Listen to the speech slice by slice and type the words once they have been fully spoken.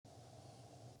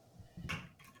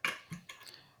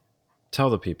Tell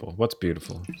the people what's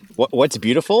beautiful. What's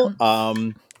beautiful?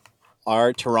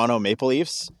 Our Toronto Maple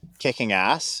Leafs kicking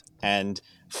ass and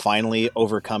finally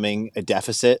overcoming a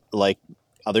deficit like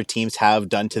other teams have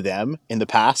done to them in the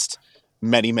past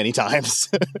many, many times.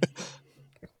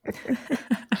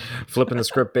 Flipping the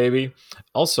script, baby.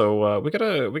 Also, we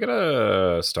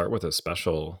gotta start with a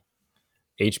special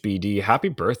HBD. Happy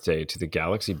birthday to the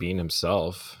Galaxy Bean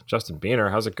himself, Justin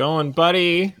Biener. How's it going,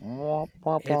 buddy?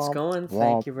 It's going.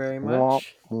 Thank you very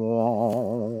much.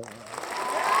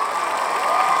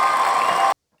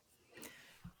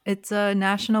 It's a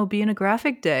National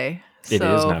Beanographic Day. It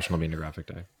is National Beanographic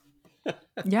Day.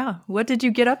 Yeah. What did you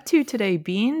get up to today,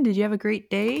 Bean? Did you have a great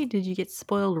day? Did you get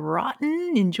spoiled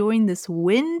rotten enjoying this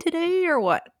win today or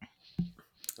what?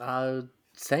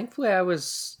 Thankfully, I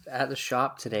was at the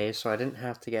shop today, so I didn't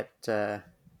have to get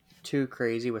too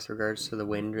crazy with regards to the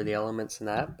wind or the elements and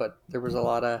that. But there was a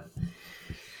lot of,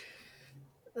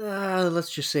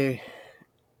 let's just say,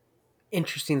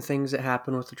 interesting things that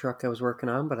happened with the truck I was working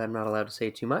on, but I'm not allowed to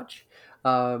say too much.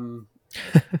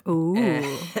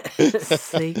 Ooh,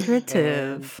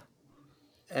 secretive.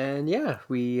 And yeah,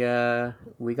 we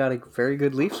got a very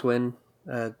good Leafs win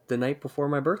the night before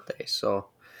my birthday. So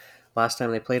last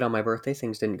time they played on my birthday,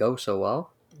 things didn't go so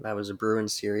well. That was a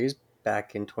Bruins series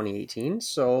back in 2018.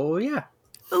 So yeah.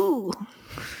 Ooh.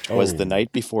 It was the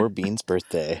night before Bean's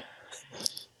birthday.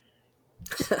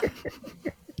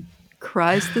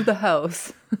 Cries through the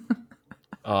house.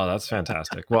 Oh, that's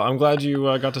fantastic. Well, I'm glad you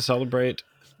got to celebrate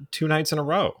 2 nights in a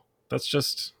row. That's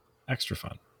just extra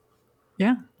fun.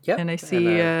 Yeah. Yep. And I see...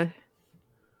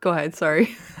 go ahead,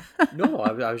 sorry. No,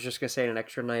 I was just going to say an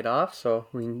extra night off so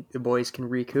the boys can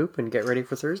recoup and get ready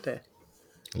for Thursday.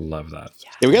 Love that.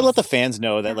 Yes. Yeah, we gotta let the fans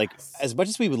know that, like, as much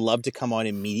as we would love to come on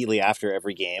immediately after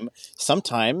every game,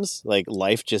 sometimes, like,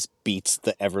 life just beats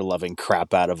the ever-loving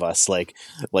crap out of us, like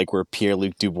we're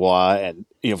Pierre-Luc Dubois and,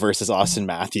 versus Austin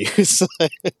Matthews.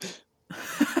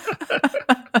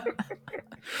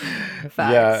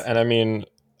 Yeah, and I mean,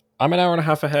 I'm an hour and a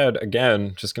half ahead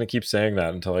again. Just gonna keep saying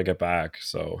that until I get back.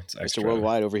 So it's extra Mr.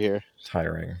 Worldwide over here.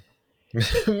 tiring.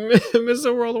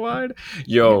 Mr. Worldwide.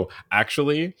 Yo,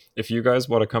 actually, if you guys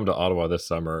want to come to Ottawa this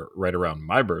summer, right around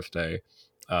my birthday,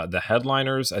 the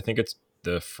headliners, I think it's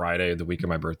the Friday, the week of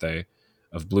my birthday,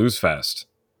 of Blues Fest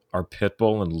are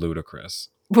Pitbull and Ludacris.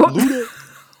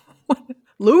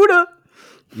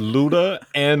 Luda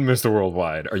and Mr.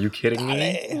 Worldwide. Are you kidding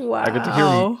me? Wow.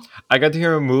 I got to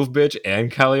hear him Move Bitch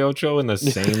and Caliocho in the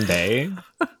same day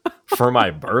for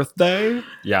my birthday.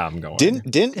 Yeah, I'm going.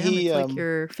 Didn't Damn, he? it's like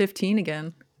you're 15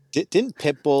 again. Didn't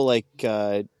Pitbull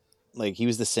like he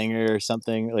was the singer or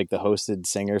something, like the hosted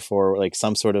singer for like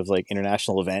some sort of like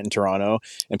international event in Toronto,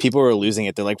 and people were losing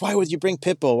it. They're like, "Why would you bring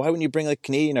Pitbull? Why wouldn't you bring like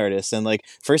Canadian artists?" And like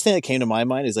first thing that came to my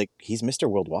mind is like he's Mr.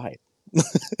 Worldwide.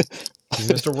 He's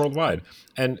Mr. Worldwide.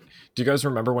 And do you guys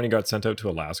remember when he got sent out to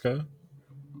Alaska?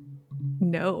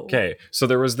 No. Okay, so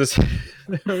there was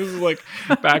like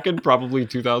back in probably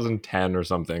 2010 or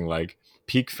something, like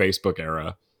peak Facebook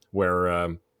era,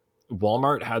 where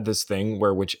Walmart had this thing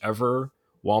where whichever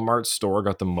Walmart store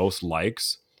got the most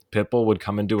likes, Pitbull would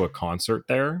come and do a concert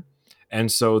there.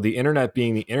 And so the internet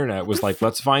being the internet was like,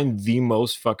 let's find the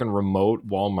most fucking remote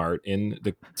Walmart in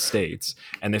the States.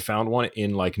 And they found one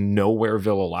in like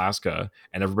Nowhereville, Alaska,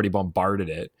 and everybody bombarded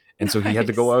it. And so he had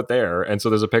to go out there. And so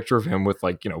there's a picture of him with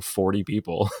like, 40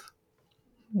 people.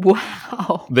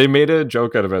 Wow. They made a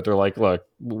joke out of it. They're like, look,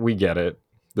 we get it.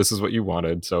 This is what you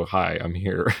wanted. So hi, I'm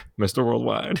here. Mr.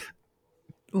 Worldwide.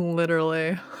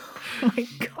 Literally. Oh my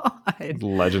God.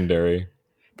 Legendary.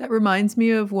 That reminds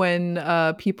me of when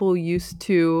people used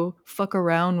to fuck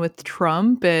around with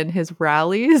Trump and his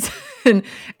rallies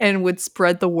and would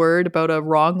spread the word about a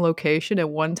wrong location. At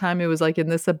one time, it was like in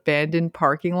this abandoned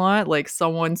parking lot, like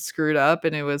someone screwed up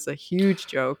and it was a huge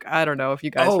joke. I don't know if you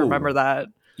guys remember that.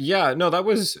 Yeah, no, that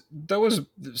was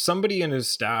somebody and his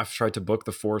staff tried to book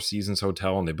the Four Seasons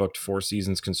Hotel and they booked Four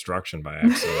Seasons Construction by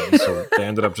accident. So they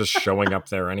ended up just showing up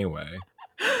there anyway.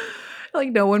 Like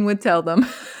no one would tell them.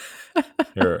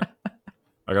 Here,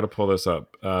 I gotta pull this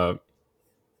up.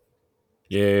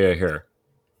 Yeah, here.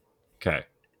 Okay,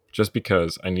 just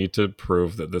because I need to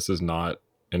prove that this is not,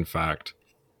 in fact,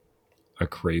 a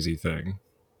crazy thing.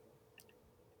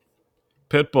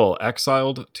 Pitbull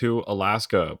exiled to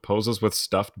Alaska, poses with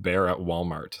stuffed bear at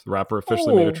Walmart. The rapper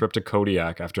officially made a trip to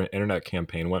Kodiak after an internet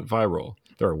campaign went viral.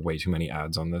 There are way too many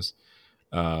ads on this.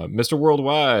 Mr.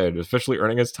 Worldwide officially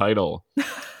earning his title.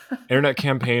 Internet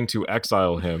campaign to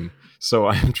exile him. So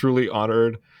I am truly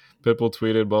honored. Pitbull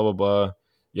tweeted, blah, blah, blah.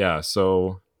 Yeah,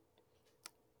 so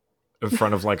in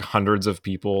front of like hundreds of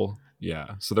people.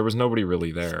 Yeah, so there was nobody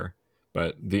really there.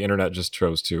 but the internet just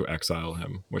chose to exile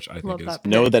him, which I think Love is that.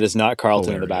 No, that is not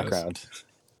Carlton in the hilarious. background.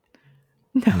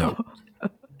 No.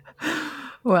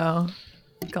 Well,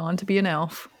 gone to be an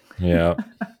elf. Yeah.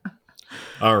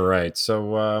 All right.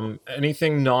 So,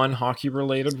 anything non-hockey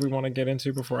related we want to get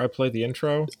into before I play the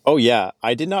intro? Oh yeah,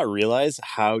 I did not realize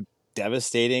how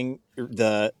devastating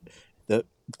the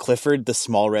Clifford the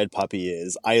small red puppy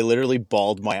is. I literally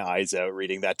bawled my eyes out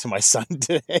reading that to my son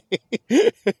today.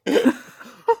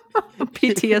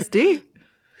 PTSD.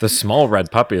 The small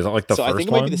red puppy, is that like the So first I think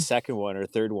it one? might be the second one or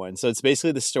third one. So it's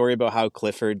basically the story about how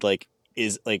Clifford like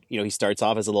is like, you know, he starts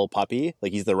off as a little puppy,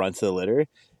 like he's the runt of the litter.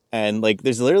 And like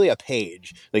there's literally a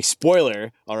page, like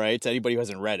spoiler, all right, to anybody who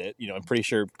hasn't read it, you know, I'm pretty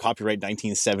sure copyright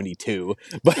 1972.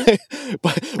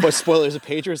 But spoiler, there's a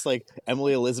page where it's like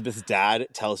Emily Elizabeth's dad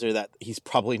tells her that he's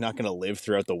probably not gonna live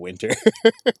throughout the winter.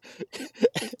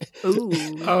 Ooh.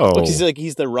 Oh, Because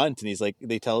he's the runt, and he's like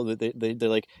they're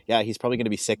like, yeah, he's probably gonna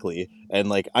be sickly, and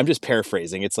like I'm just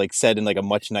paraphrasing. It's like said in like a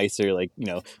much nicer, like, you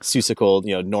know, Seussical,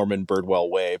 you know, Norman Birdwell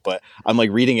way. But I'm like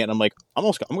reading it, and I'm like, I'm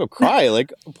gonna cry.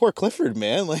 Like poor Clifford,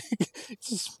 man. Like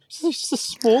it's just a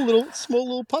small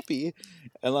little puppy,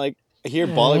 and like here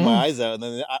bawling my eyes out, and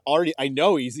then I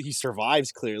know he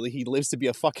survives. Clearly, he lives to be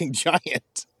a fucking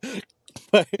giant.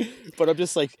 but I'm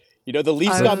just like, you know, the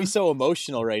Leafs got me so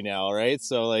emotional right now, right?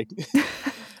 So like,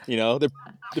 you know, they're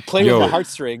playing with my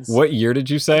heartstrings. What year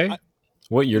did you say?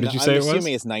 What year did you say it was? I'm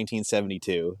assuming it's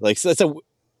 1972. Like, so that's a.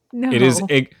 No. It is,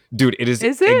 dude. It is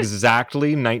Is it? exactly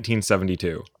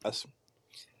 1972.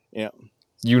 Yeah.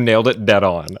 You nailed it dead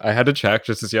on. I had to check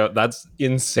just to see how. That's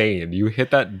insane. You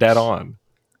hit that dead on.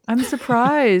 I'm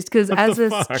surprised because What as the a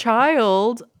fuck?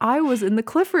 child, I was in the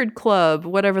Clifford Club,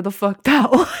 whatever the fuck that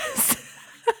was.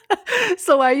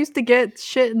 So I used to get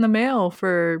shit in the mail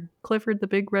for Clifford the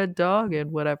Big Red Dog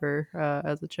and whatever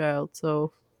as a child.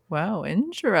 So, wow,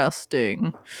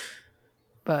 interesting.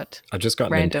 But I just got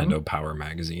random. Nintendo Power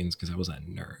magazines because I was a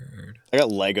nerd. I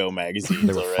got Lego magazines.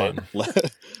 They were all right. fun.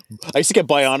 I used to get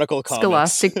Bionicle comics.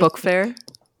 Scholastic Book Fair.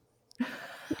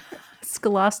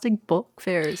 Scholastic Book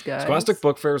Fairs, guys. Scholastic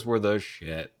Book Fairs were the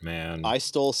shit, man. I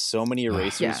stole so many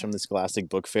erasers Yeah. from the Scholastic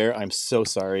Book Fair. I'm so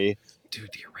sorry. Dude,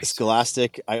 the erasers.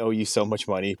 Scholastic, I owe you so much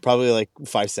money. Probably like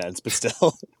 5 cents, but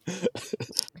still.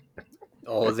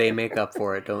 Oh, they make up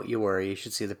for it. Don't you worry. You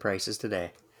should see the prices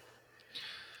today.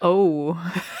 Oh,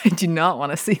 I do not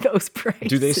want to see those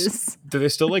prices. Do they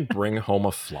still like bring home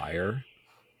a flyer?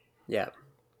 Yeah.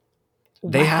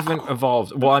 They haven't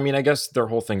evolved. Well, I mean, I guess their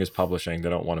whole thing is publishing. They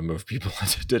don't want to move people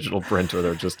into digital print, or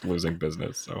they're just losing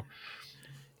business. So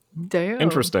Damn.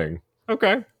 interesting.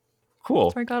 Okay,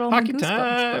 cool. I got all Hockey my Goosebumps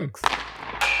time. books.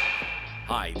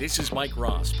 Hi, this is Mike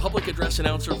Ross, public address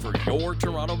announcer for your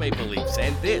Toronto Maple Leafs,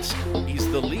 and this is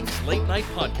the Leafs Late Night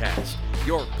Podcast,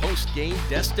 your post-game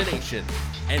destination.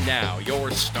 And now,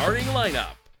 your starting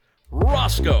lineup.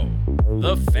 Roscoe,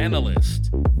 the Fanalist,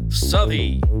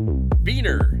 Southey,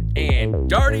 Beaner, and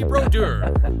Darty Brodeur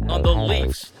on the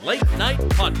Leafs Late Night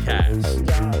Podcast.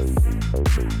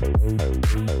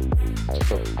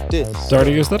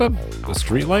 Darty, is that a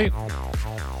street light?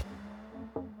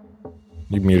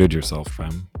 You muted yourself,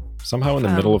 fam. Somehow in the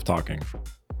middle of talking.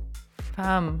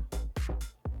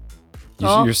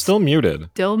 You're still muted.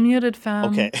 Still muted, fam.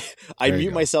 Okay. I There you mute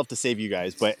go. myself to save you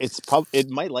guys, but it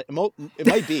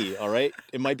might be, all right?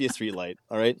 It might be a street light,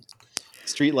 all right?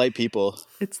 Street light people.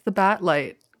 It's the bat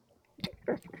light.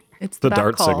 It's The bat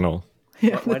dart call. signal.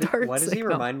 Yeah, Why, the dart why does he signal.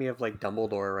 remind me of like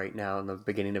Dumbledore right now in the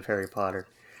beginning of Harry Potter?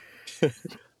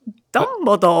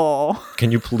 Dumbledore.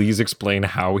 Can you please explain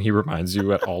how he reminds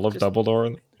you at all of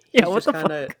Dumbledore? Yeah, He's what just the kind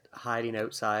fuck? of hiding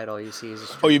outside. All you see is a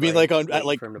street Oh, you mean light like at waiting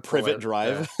like for him to pull Privet out,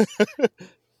 Drive?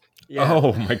 Yeah.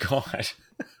 Oh my god.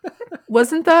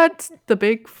 Wasn't that the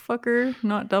big fucker,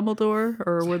 not Dumbledore?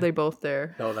 Or were they both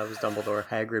there? No, that was Dumbledore.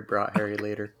 Hagrid brought Harry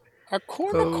later. A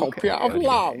cornucopia Okay. of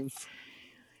love.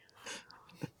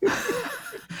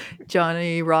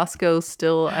 Johnny Roscoe's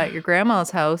still at your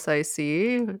grandma's house, I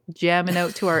see. Jamming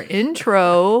out to our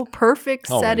intro. Perfect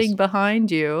Always. setting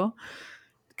behind you.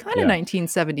 Kind of Yeah.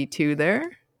 1972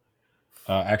 there.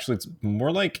 Actually, it's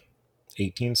more like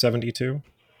 1872.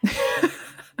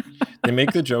 They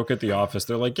make the joke at the office.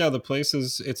 They're like, yeah, the place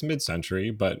it's mid-century,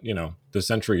 but you know, the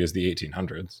century is the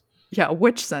 1800s. Yeah,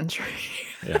 which century?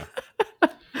 Yeah.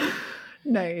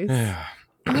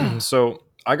 Nice. So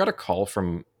I got a call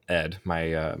from Ed, my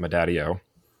daddy-o,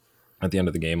 at the end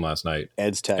of the game last night.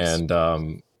 Ed's text.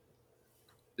 And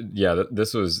yeah,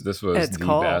 this was Ed's the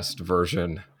call. best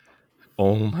version.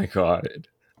 Oh my god.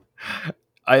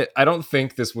 I don't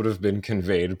think this would have been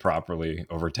conveyed properly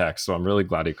over text, so I'm really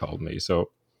glad he called me. So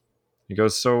he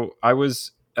goes, so I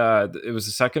was it was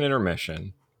the second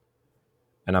intermission,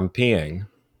 and I'm peeing,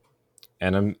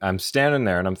 and I'm standing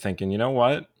there, and I'm thinking, you know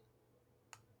what?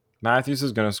 Matthews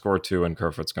is going to score 2, and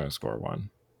Kerfoot's going to score 1.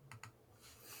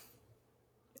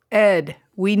 Ed,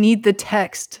 we need the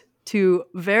text to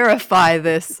verify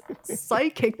this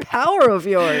psychic power of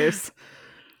yours.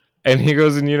 And he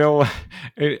goes, and you know what?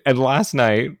 And last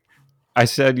night, I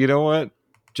said, you know what?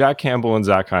 Jack Campbell and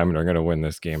Zach Hyman are going to win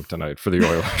this game tonight for the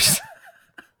Oilers.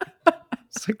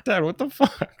 It's like, Dad, what the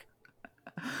fuck?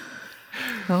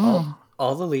 Oh.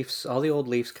 All the old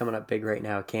Leafs coming up big right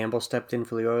now. Campbell stepped in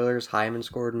for the Oilers. Hyman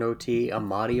scored an OT.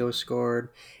 Amadio scored.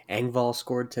 Engvall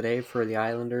scored today for the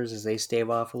Islanders as they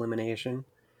stave off elimination.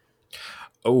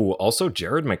 Oh, also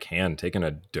Jared McCann taking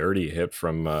a dirty hit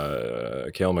from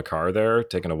Cale Makar there,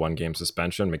 taking a 1-game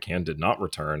suspension. McCann did not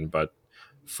return, but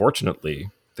fortunately,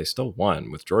 they still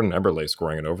won with Jordan Eberle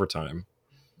scoring in overtime.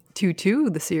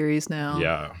 2-2 the series now.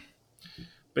 Yeah.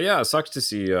 But yeah, it sucks to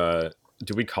see.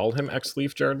 Do we call him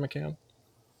ex-Leaf Jared McCann?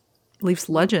 Leafs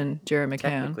legend, Jared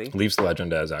McCann. Technically. Leafs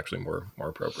legend is actually more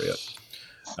appropriate.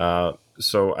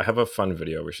 So I have a fun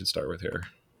video we should start with here.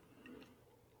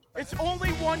 It's only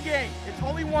one game. It's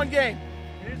only one game.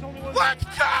 It is only one. Let's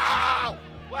go!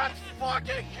 Let's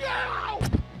fucking go!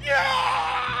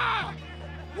 Yeah!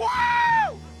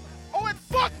 Wow! Oh, and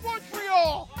fuck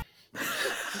Montreal!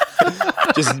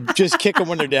 Just kick them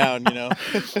when they're down, you know.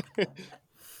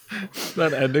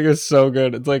 That ending is so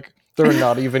good. It's like they're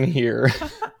not even here.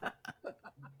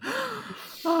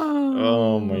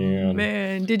 Oh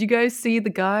man. Did you guys see the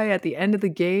guy at the end of the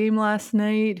game last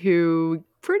night who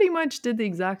pretty much did the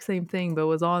exact same thing but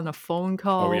was on a phone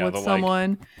call with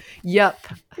someone? Yep.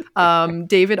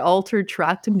 David Alter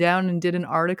tracked him down and did an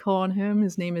article on him.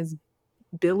 His name is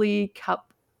Billy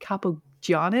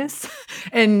Capogianis,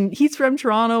 and he's from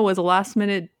Toronto. Was a last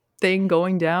minute thing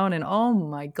going down, and oh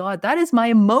my god, that is my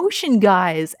emotion,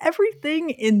 guys. Everything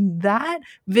in that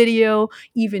video,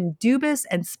 even Dubas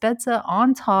and Spezza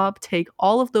on top, take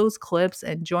all of those clips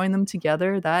and join them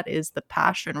together. That is the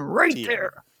passion right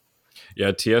there.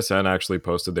 Yeah, TSN actually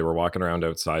posted they were walking around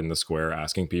outside in the square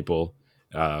asking people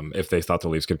if they thought the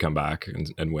Leafs could come back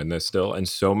and win this still, and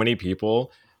so many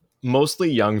people, mostly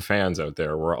young fans out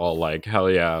there, were all like, hell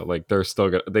yeah, like they're still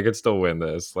good, they could still win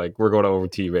this, like we're going to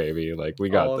OT, baby, like we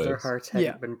got this. Their hearts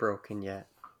haven't been broken yet.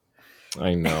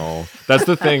 I know. That's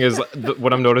the thing is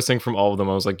what I'm noticing from all of them.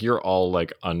 I was like, you're all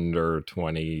like under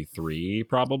 23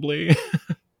 probably.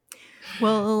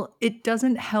 Well, it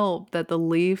doesn't help that the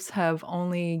Leafs have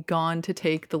only gone to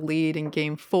take the lead in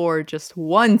Game 4 just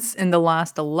once in the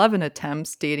last 11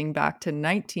 attempts, dating back to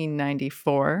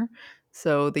 1994.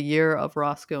 So the year of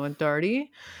Roscoe and Darty.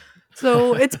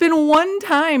 So it's been one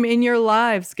time in your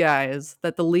lives, guys,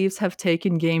 that the Leafs have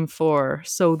taken Game 4.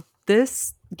 So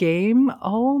this game,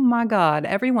 oh my God,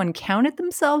 everyone counted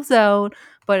themselves out.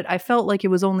 But I felt like it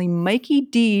was only Mikey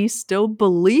D still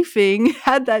believing,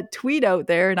 had that tweet out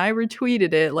there, and I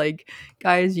retweeted it. Like,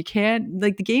 guys, you can't,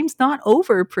 like, the game's not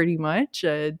over pretty much.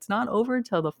 It's not over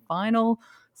till the final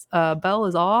bell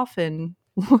is off, and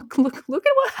look at what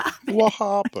happened. What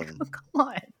happened? Come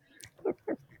on.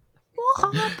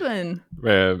 What happened?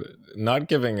 Man, not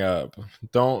giving up.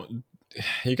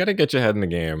 You got to get your head in the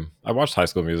game. I watched High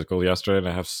School Musical yesterday, and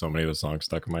I have so many of the songs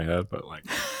stuck in my head, but like,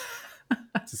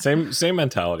 it's the same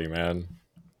mentality, man.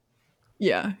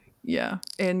 Yeah.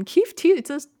 And Keith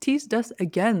teased us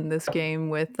again this game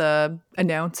with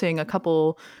announcing a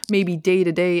couple maybe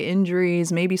day-to-day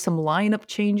injuries, maybe some lineup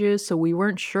changes. So we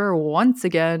weren't sure once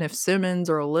again if Simmons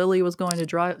or Lilly was going to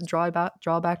draw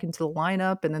back into the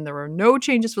lineup. And then there were no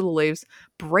changes for the Leafs.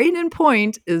 Braden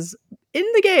Point is in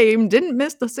the game, didn't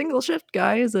miss the single shift,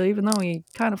 guys, even though he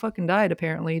kind of fucking died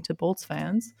apparently to Bolts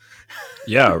fans.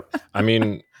 Yeah, I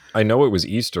mean, I know it was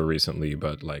Easter recently,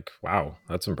 but like, wow,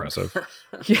 that's impressive.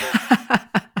 Yeah.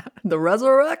 The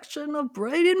resurrection of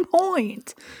Braden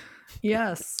Point.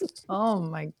 Yes. Oh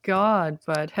my God.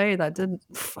 But hey, that didn't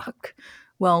fuck.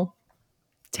 Well,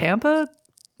 Tampa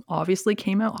obviously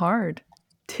came out hard.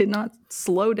 Did not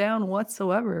slow down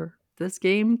whatsoever. This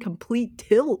game, complete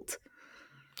tilt.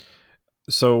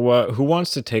 So who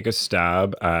wants to take a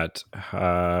stab at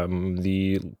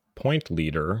the point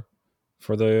leader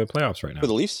for the playoffs right now? For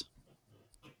the Leafs?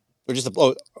 Or just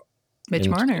Mitch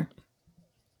Marner.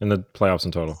 In the playoffs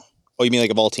in total. Oh, you mean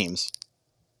like of all teams?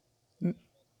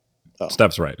 Oh.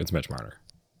 Steph's right. It's Mitch Marner.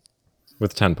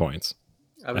 With 10 points.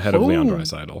 Ahead of Leon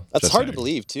Draisaitl. That's hard to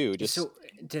believe, too. So,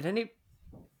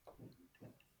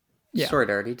 Yeah. Sorry,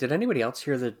 Darty. Did anybody else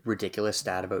hear the ridiculous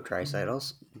stat about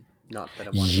Draisaitl's? Not that I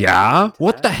want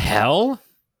What the hell?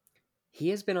 He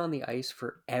has been on the ice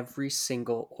for every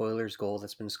single Oilers goal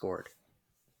that's been scored.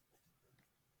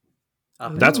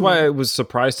 That's why Ooh. I was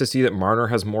surprised to see that Marner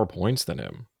has more points than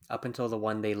him. Up until the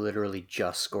one they literally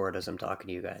just scored as I'm talking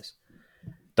to you guys.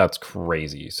 That's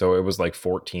crazy. So it was like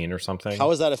 14 or something. How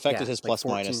has that affected his like plus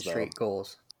 14 minus though? straight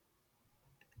goals.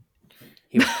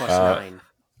 He was plus 9.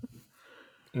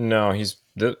 No,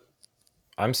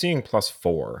 I'm seeing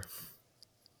 +4.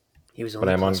 He was but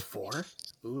only I'm plus on- 4?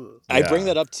 Ooh. I bring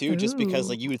Yeah. that up too, just because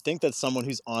like you would think that someone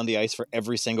who's on the ice for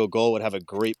every single goal would have a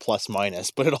great plus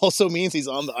minus, but it also means he's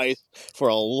on the ice for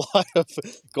a lot of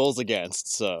goals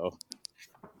against. So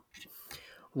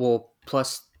Well,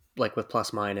 plus, like with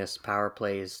plus minus, power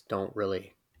plays don't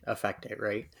really affect it,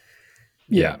 right?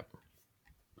 Yeah.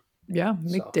 Yeah,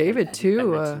 So, McDavid and too.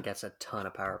 Edmondson gets a ton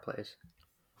of power plays.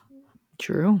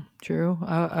 True.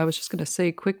 I was just going to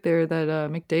say quick there that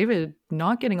McDavid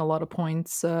not getting a lot of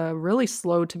points, really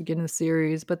slow to begin the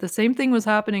series. But the same thing was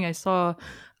happening. I saw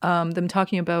them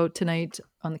talking about tonight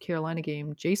on the Carolina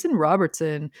game. Jason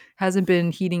Robertson hasn't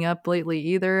been heating up lately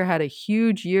either. Had a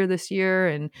huge year this year.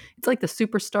 And it's like the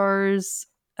superstars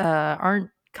aren't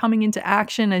coming into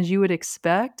action as you would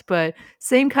expect. But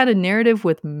same kind of narrative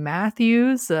with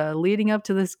Matthews leading up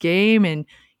to this game. And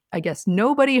I guess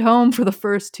nobody home for the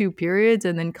first 2 periods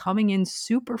and then coming in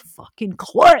super fucking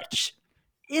clutch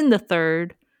in the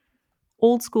third.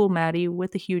 Old school Maddie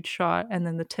with a huge shot and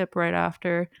then the tip right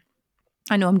after.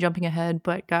 I know I'm jumping ahead,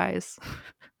 but guys,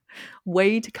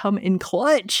 way to come in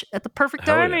clutch at the perfect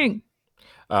Hell yeah.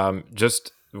 timing.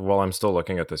 Just while I'm still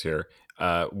looking at this here,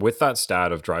 with that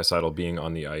stat of Draisaitl being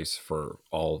on the ice for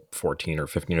all 14 or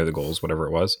 15 of the goals, whatever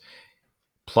it was,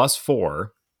 +4,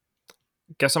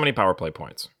 guess how many power play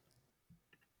points?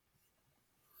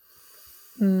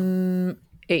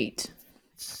 8.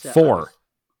 4.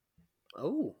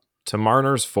 Oh. To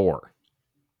Marner's 4.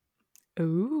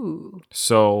 Ooh.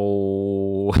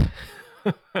 So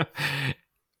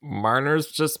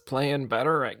Marner's just playing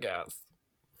better, I guess.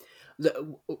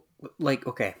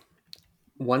 Okay.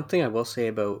 One thing I will say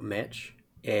about Mitch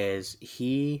is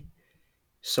he,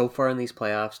 so far in these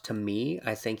playoffs, to me,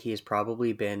 I think he has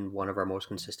probably been one of our most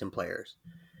consistent players.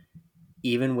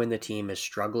 Even when the team is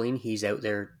struggling, he's out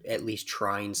there at least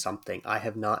trying something. I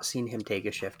have not seen him take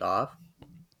a shift off.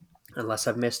 Unless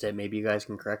I've missed it. Maybe you guys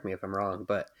can correct me if I'm wrong.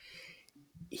 But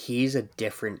he's a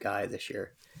different guy this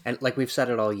year. And like we've said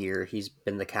it all year, he's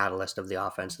been the catalyst of the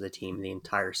offense of the team the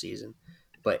entire season.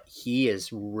 But he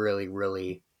is really,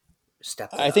 really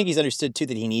stepped I up. think he's understood too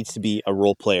that he needs to be a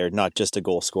role player, not just a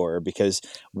goal scorer, because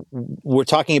we're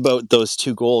talking about those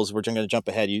 2 goals. We're going to jump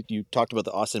ahead. You talked about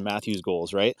the Austin Matthews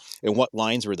goals, right? And what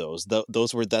lines were those?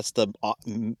 That's the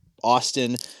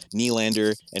Austin,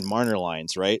 Nylander, and Marner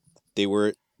lines, right? They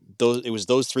were those. It was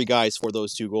those 3 guys for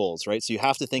those 2 goals, right? So you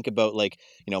have to think about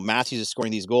Matthews is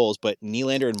scoring these goals, but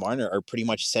Nylander and Marner are pretty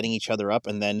much setting each other up,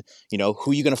 and then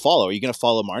who are you going to follow? Are you going to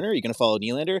follow Marner? Are you going to follow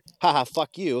Nylander? Haha,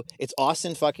 fuck you. It's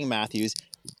Austin fucking Matthews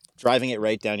driving it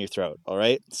right down your throat. All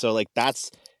right. So that's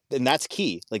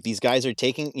key. Like these guys are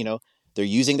taking, they're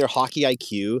using their hockey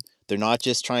IQ. They're not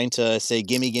just trying to say,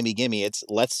 gimme, gimme, gimme. It's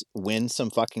let's win some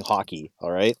fucking hockey.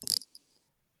 All right.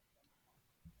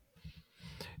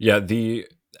 Yeah. The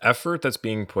effort that's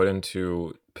being put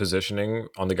into positioning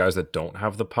on the guys that don't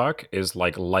have the puck is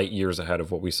like light years ahead of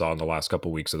what we saw in the last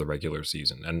couple of weeks of the regular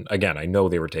season. And again, I know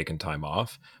they were taking time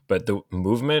off, but the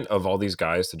movement of all these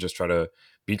guys to just try to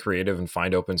be creative and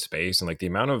find open space and like the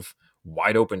amount of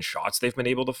wide open shots they've been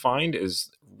able to find is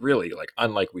really like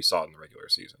unlike we saw in the regular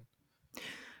season.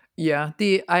 Yeah,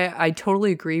 I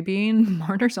totally agree, Bean.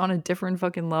 Marner's on a different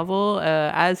fucking level,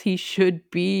 as he should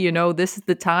be. This is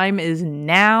the time is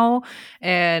now,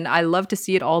 and I love to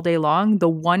see it all day long. The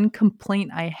one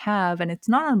complaint I have, and it's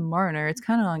not on Marner, it's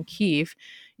kind of on Keefe.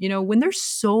 When there's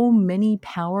so many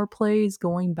power plays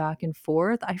going back and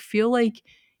forth, I feel like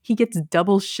he gets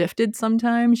double shifted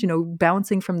sometimes,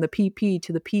 bouncing from the PP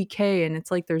to the PK, and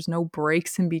it's like there's no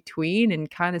breaks in between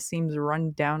and kind of seems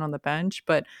run down on the bench.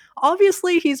 But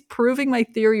obviously, he's proving my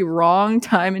theory wrong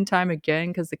time and time again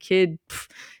because the kid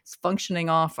is functioning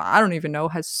off, I don't even know,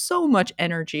 has so much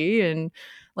energy. And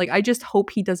like, I just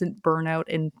hope he doesn't burn out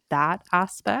in that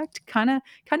aspect. Kind of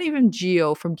even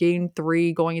Gio from game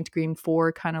 3 going into game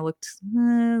 4 kind of looked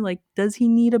like, does he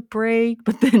need a break?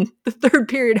 But then the third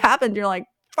period happened. You're like,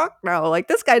 fuck no. Like,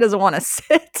 this guy doesn't want to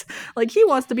sit. Like, he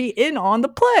wants to be in on the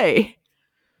play.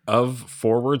 Of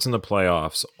forwards in the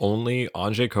playoffs, only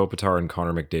Anze Kopitar and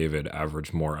Connor McDavid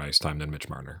averaged more ice time than Mitch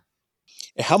Marner.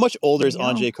 How much older is There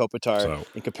you Anze Kopitar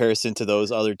in comparison to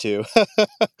those other 2?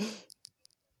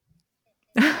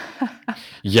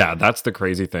 Yeah, that's the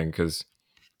crazy thing because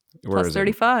where Plus is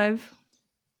 35.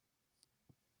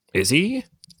 Is he?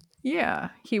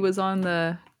 Yeah, he was on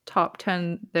the top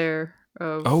 10 there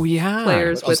of Oh, yeah.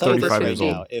 players I'll with tell you over this 35 right years 50.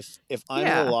 old. now. If I'm in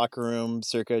Yeah. the locker room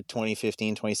circa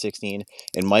 2015, 2016,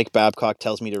 and Mike Babcock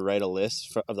tells me to write a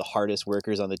list of the hardest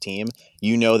workers on the team,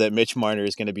 you know that Mitch Marner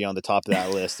is going to be on the top of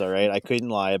that list, all right? I couldn't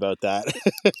lie about that.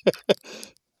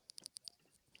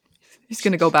 He's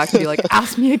going to go back and be like,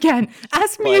 ask me again.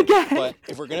 Ask me again. But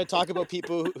if we're going to talk about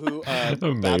people who Babcock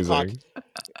Amazing.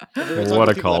 if we're going to talk What about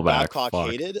a people that callback. Babcock Fuck.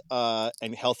 hated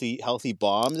and healthy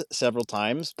bombed several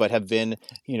times, but have been,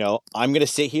 I'm going to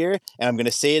sit here and I'm going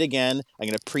to say it again. I'm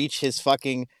going to preach his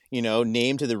fucking,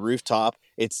 name to the rooftop.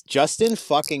 It's Justin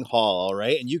fucking Hall, all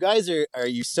right? And you guys are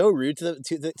you so rude to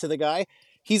the guy?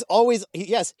 He's always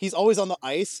he's always on the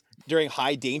ice during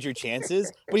high danger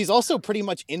chances, but he's also pretty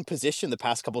much in position the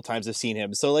past couple times I've seen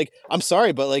him. So like, I'm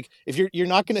sorry, but like, if you're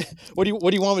not gonna, what do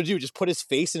you want me to do? Just put his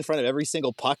face in front of every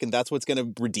single puck, and that's what's gonna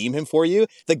redeem him for you?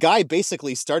 The guy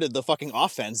basically started the fucking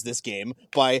offense this game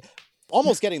by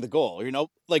almost getting the goal.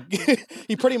 Like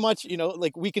he pretty much,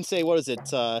 like we can say, what is it?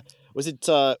 Was it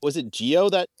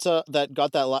Gio that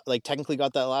got that technically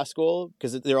got that last goal?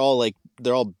 Because they're all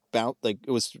bound, like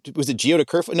was it Gio to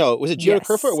Kerfoot? No, was it Gio to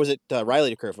Kerfoot or was it Riley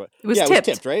to Kerfoot? It was It tipped.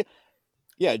 was tipped, right?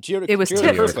 Yeah, Gio to It was Gio to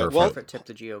tipped. Kerfoot. Well, Kerfoot tipped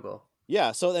the Gio goal.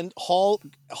 yeah, so then Hall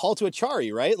to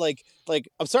Achari, right? Like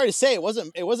I'm sorry to say, it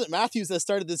wasn't Matthews that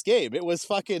started this game. It was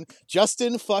fucking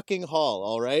Justin fucking Hall,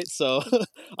 all right? So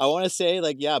I want to say,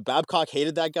 like, yeah, Babcock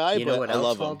hated that guy, You know but what I else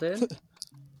love Hall him. did?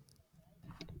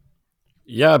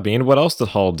 Yeah, Bean, what else did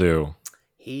Hall do?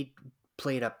 He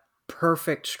played a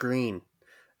perfect screen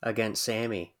against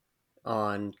Sammy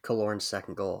on Killorn's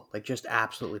second goal. Like, just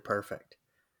absolutely perfect.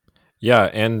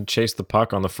 Yeah, and chased the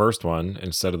puck on the first one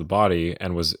instead of the body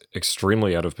and was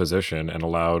extremely out of position and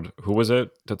allowed, who was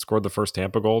it that scored the first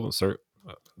Tampa goal? Sir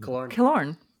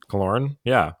Killorn. Killorn?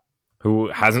 Yeah. Who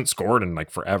hasn't scored in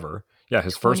like forever. Yeah,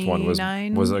 his first one was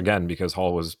 29. again because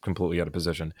Hall was completely out of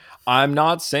position. I'm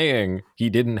not saying he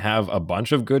didn't have a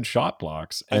bunch of good shot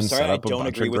blocks and set up a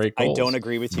bunch of great goals. I don't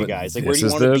agree with you But guys. Like, where this do you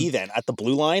is want to the- be then? At the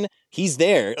blue line? He's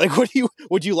there. Like,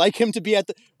 would you like him to be at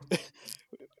the?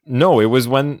 No, it was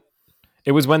when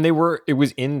it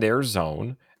was in their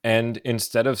zone, and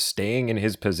instead of staying in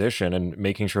his position and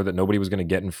making sure that nobody was going to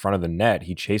get in front of the net,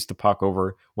 he chased the puck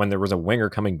over when there was a winger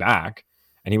coming back,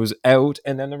 and he was out,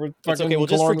 and then there was It's fucking okay. We'll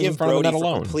just Killorn was in forgive front of the Brody net for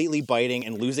alone. completely biting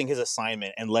and losing his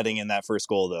assignment and letting in that first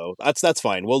goal, though. That's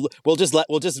fine. We'll just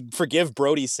forgive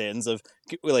Brody's sins of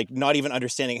like not even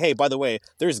understanding. Hey, by the way,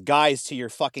 there's guys to your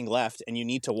fucking left, and you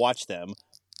need to watch them.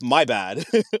 My bad.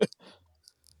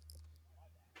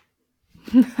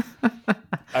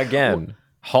 Again,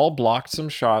 Hall blocked some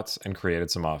shots and created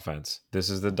some offense.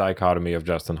 This is the dichotomy of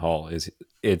Justin Hall.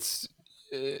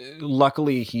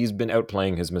 Luckily he's been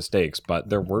outplaying his mistakes, but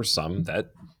there were some that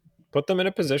put them in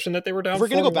a position that they were down. If we're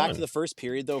gonna go back 4-1. to the first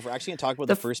period, though, if we're actually gonna talk about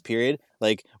the first period,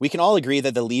 like we can all agree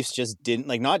that the Leafs just didn't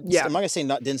I'm not gonna say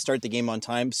didn't start the game on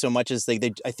time so much as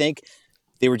I think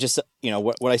they were just,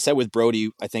 what I said with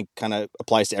Brody, I think kind of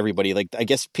applies to everybody. Like, I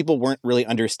guess people weren't really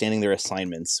understanding their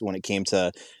assignments when it came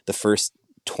to the first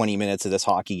 20 minutes of this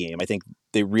hockey game. I think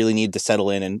they really need to settle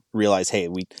in and realize, hey,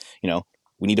 we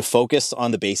need to focus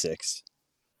on the basics.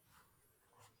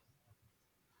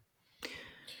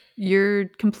 You're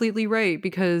completely right,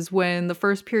 because when the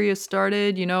first period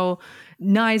started,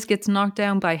 Nyes gets knocked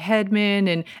down by Hedman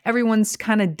and everyone's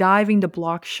kind of diving to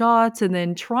block shots, and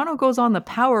then Toronto goes on the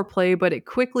power play, but it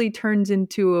quickly turns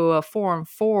into a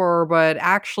 4-on-4, but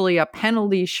actually a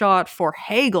penalty shot for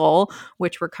Hagel,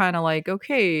 which we're kind of like,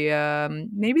 okay,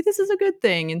 maybe this is a good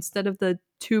thing. Instead of the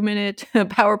 2-minute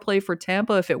power play for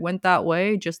Tampa, if it went that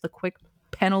way, just the quick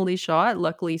penalty shot.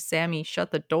 Luckily, Sammy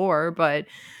shut the door, but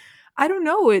I don't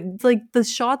know. It's like the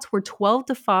shots were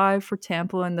 12-5 for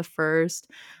Tampa in the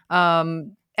first.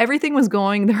 Everything was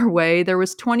going their way. There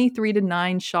was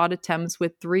 23-9 shot attempts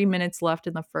with 3 minutes left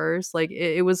in the first. Like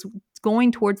it was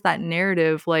going towards that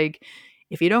narrative. Like,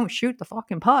 if you don't shoot the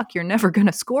fucking puck, you're never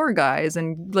gonna score, guys.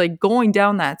 And like going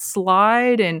down that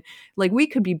slide, and like we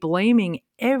could be blaming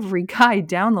every guy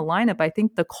down the lineup. I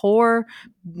think the core,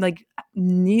 like,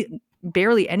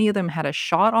 barely any of them had a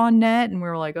shot on net, and we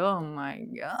were like, oh my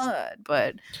god.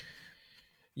 But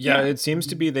yeah, it seems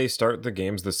to be they start the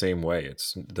games the same way.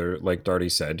 They're like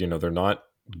Darty said, they're not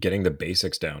getting the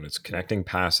basics down. It's connecting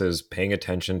passes, paying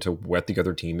attention to what the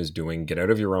other team is doing, get out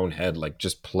of your own head, like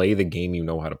just play the game you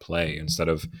know how to play instead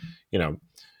of, I don't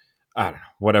know,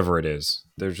 whatever it is.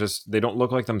 They don't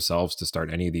look like themselves to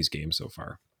start any of these games so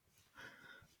far.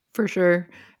 For sure.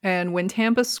 And when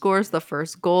Tampa scores the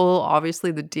first goal,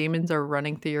 obviously the demons are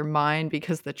running through your mind,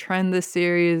 because the trend this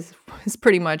series is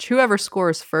pretty much whoever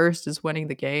scores first is winning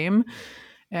the game.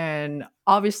 And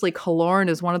obviously, Killorn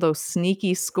is one of those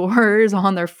sneaky scorers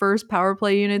on their first power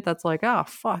play unit that's like, oh,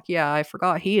 fuck, yeah, I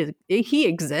forgot he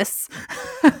exists.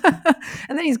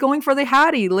 And then he's going for the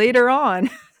Hattie later on.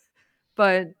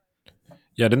 But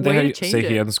Yeah, didn't way to they change say he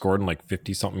it. hadn't scored in like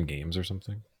 50-something games or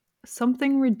something?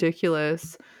 Something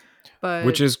ridiculous. But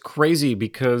Which is crazy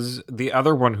because the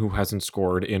other one who hasn't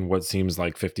scored in what seems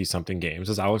like 50-something games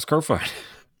is Alex Kerfoot.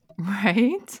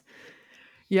 right?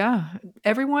 Yeah.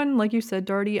 Everyone, like you said,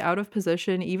 Darty, out of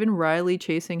position, even Riley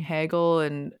chasing Hagel,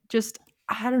 and just,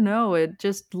 I don't know, it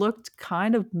just looked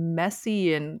kind of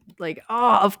messy and like,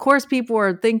 oh, of course people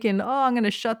are thinking, oh, I'm going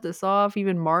to shut this off.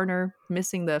 Even Marner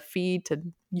missing the feed to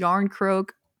Yarncroak.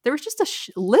 There was just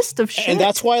a list of shit. And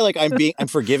that's why, like, I'm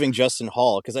forgiving Justin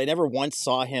Hall, because I never once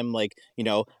saw him, like,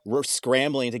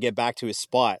 scrambling to get back to his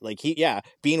spot. Like,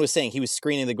 Bean was saying he was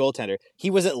screening the goaltender.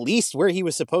 He was at least where he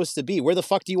was supposed to be. Where the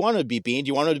fuck do you want him to be, Bean? Do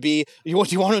you want him to be? Do you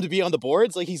want him to be on the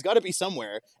boards? Like, he's got to be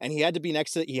somewhere, and he had to be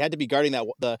He had to be guarding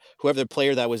whoever the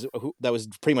player that was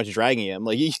pretty much dragging him.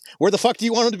 Like, where the fuck do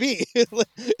you want him to be?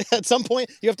 At some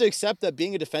point, you have to accept that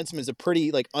being a defenseman is a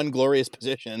pretty unglorious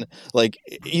position. Like,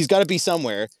 he's got to be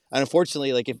somewhere. And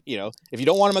unfortunately, like, if you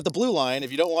don't want him at the blue line,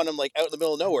 if you don't want him out in the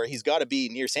middle of nowhere, he's got to be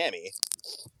near Sammy.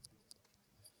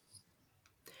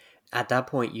 At that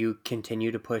point, you continue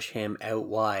to push him out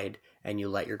wide and you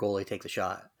let your goalie take the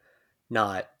shot,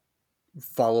 not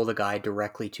follow the guy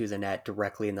directly to the net,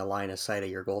 directly in the line of sight of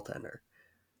your goaltender.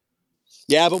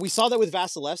 Yeah, but we saw that with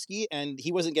Vasilevsky, and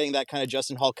he wasn't getting that kind of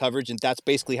Justin Hall coverage, and that's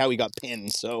basically how he got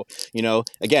pinned. So,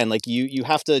 again, like, you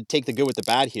have to take the good with the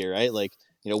bad here, right? Like,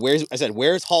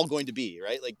 where's Hall going to be,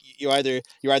 right? Like, you're either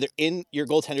in your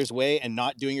goaltender's way and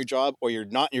not doing your job, or you're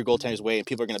not in your goaltender's way and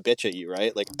people are going to bitch at you,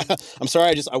 right? Like, I'm sorry,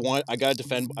 I got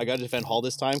to defend Hall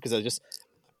this time, because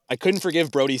I couldn't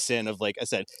forgive Brody's sin of, like I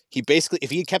said, he basically, if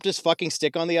he had kept his fucking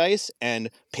stick on the ice and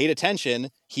paid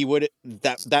attention, he would,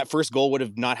 that first goal would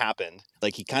have not happened.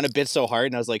 Like, he kind of bit so hard,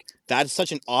 and I was like, that's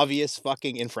such an obvious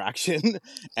fucking infraction.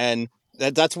 And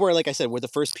that's where, like I said, with the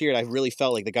first period, I really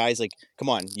felt like the guys, like, come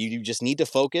on, you just need to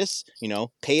focus,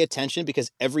 pay attention,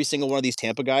 because every single one of these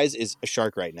Tampa guys is a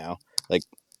shark right now. Like,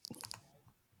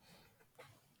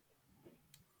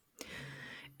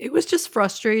 it was just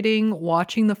frustrating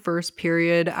watching the first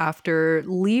period after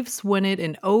Leafs win it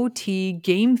in OT,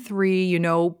 game 3,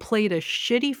 played a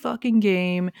shitty fucking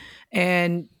game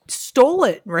and stole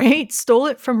it, right? Stole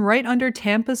it from right under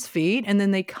Tampa's feet. And then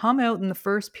they come out in the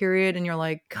first period and you're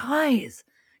like, guys,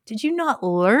 did you not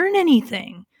learn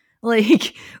anything?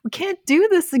 Like, we can't do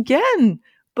this again.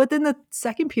 But then the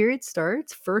second period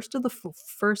starts. First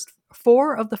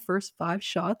 4 of the first 5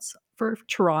 shots for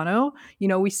Toronto.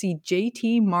 We see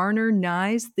JT, Marner,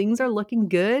 Nyes. Things are looking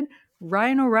good.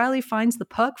 Ryan O'Reilly finds the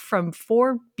puck from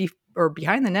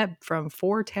behind the net from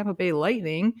 4 Tampa Bay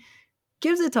Lightning.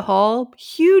 Gives it to Hall.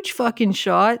 Huge fucking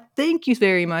shot. Thank you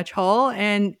very much, Hall.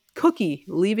 And Cookie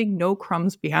leaving no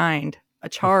crumbs behind.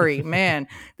 Achari, man,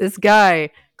 this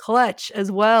guy, clutch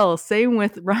as well. Same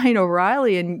with Ryan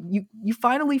O'Reilly. And you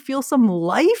finally feel some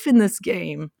life in this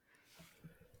game.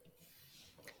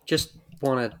 Just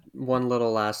want one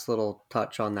last little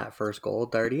touch on that first goal,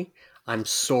 Darty. I'm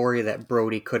sorry that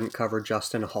Brody couldn't cover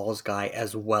Justin Hall's guy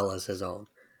as well as his own.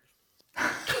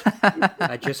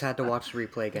 I just had to watch the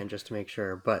replay again just to make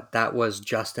sure, but that was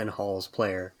Justin Hall's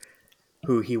player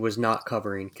who he was not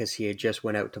covering because he had just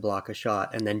went out to block a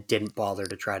shot and then didn't bother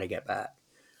to try to get back.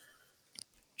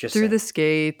 Just through the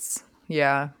skates.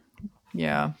 Yeah.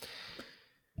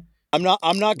 I'm not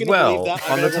going to believe that.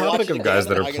 On the topic of guys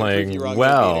that are playing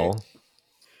well,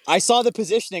 I saw the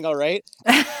positioning, all right.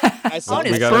 I saw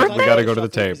we got to go to the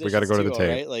tape. We got to go to the tape.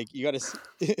 Right? Like, you got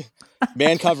to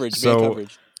man coverage.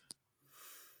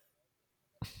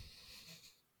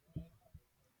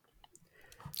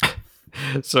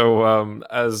 So,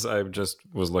 as I just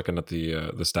was looking at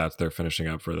the stats they're finishing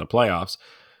up for the playoffs,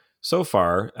 so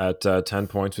far at 10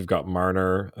 points, we've got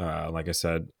Marner. Like I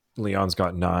said, Leon's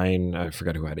got 9. I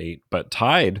forget who had 8, but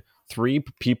tied 3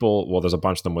 people. Well, there's a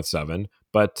bunch of them with 7,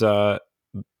 but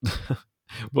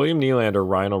William Nylander,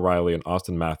 Ryan O'Reilly, and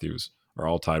Austin Matthews are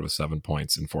all tied with 7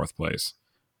 points in 4th place.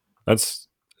 That's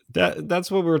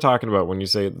what we were talking about when you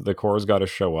say the core's got to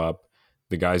show up.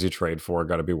 The guys you trade for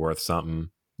got to be worth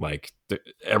something. Like,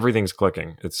 everything's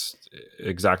clicking. It's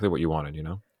exactly what you wanted,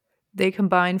 They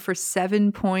combined for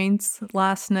 7 points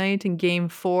last night in game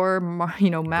 4.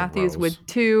 Matthews with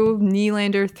 2,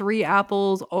 Nylander 3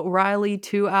 apples, O'Reilly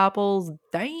 2 apples.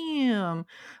 Damn.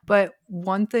 But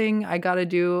one thing I got to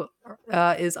do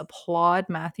is applaud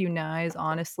Matthew Nyes.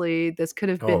 Honestly, this could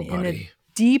have been in a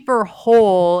deeper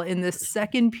hole in the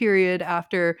second period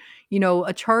after,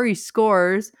 Achari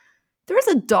scores. There's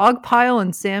a dog pile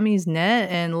in Sammy's net,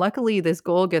 and luckily this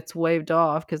goal gets waved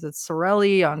off because it's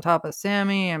Sorelli on top of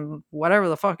Sammy and whatever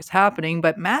the fuck is happening.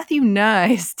 But Matthew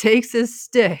Nice takes his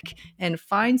stick and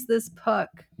finds this puck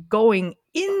going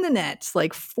in the net,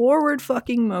 like forward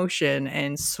fucking motion,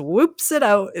 and swoops it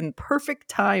out in perfect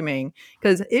timing.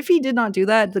 Because if he did not do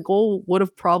that, the goal would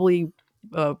have probably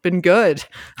been good.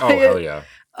 Oh, hell yeah.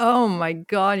 Oh my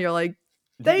God. You're like,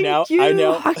 thank Now, you, I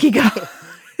know. hockey god.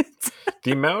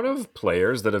 The amount of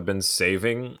players that have been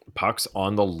saving pucks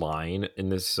on the line in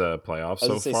this playoff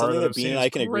so far something that that I've Bean seen and is I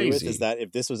can agree with crazy. is that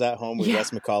if this was at home with Wes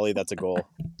McCauley, that's a goal.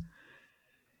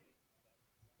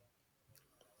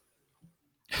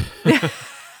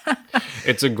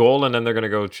 It's a goal, and then they're going to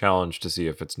go challenge to see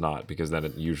if it's not, because then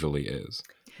it usually is.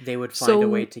 They would find a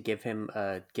way to give him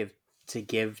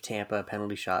give Tampa a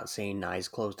penalty shot, saying Nyes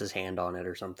closed his hand on it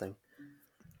or something.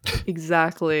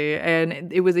 Exactly.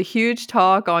 And it was a huge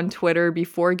talk on Twitter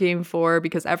before game 4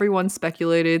 because everyone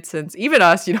speculated, since even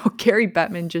us, Gary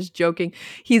Bettman just joking,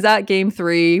 he's at game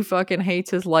 3, fucking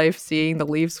hates his life seeing the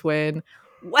Leafs win.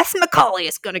 Wes McCauley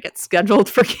is going to get scheduled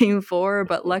for game 4,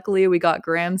 but luckily we got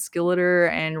Graham Skilleter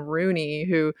and Rooney,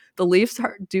 who the Leafs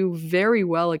do very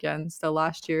well against.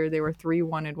 Last year they were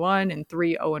 3-1-1 and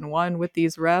 3-0-1 with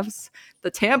these refs. The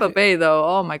Tampa Bay, though,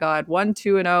 oh my God,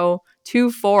 1-2-0,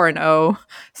 2-4-0.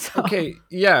 So. Okay,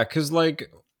 yeah, because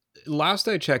last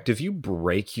I checked, if you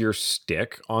break your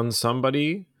stick on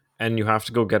somebody and you have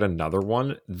to go get another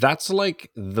one, that's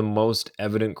like the most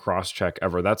evident cross check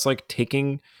ever. That's like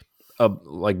taking a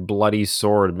bloody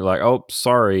sword and be like, oh,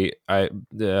 sorry, I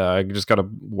just gotta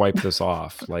wipe this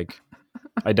off.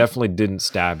 I definitely didn't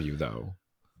stab you though.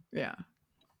 Yeah.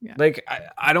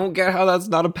 I don't get how that's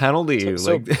not a penalty.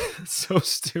 So it's so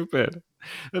stupid.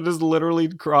 It is literally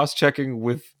cross-checking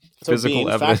with physical Bean,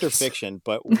 evidence. fact or fiction,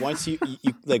 but once you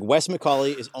like Wes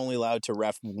McCauley is only allowed to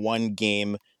ref one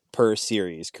game per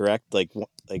series, correct? Like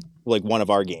one of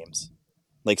our games.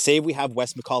 Like, say we have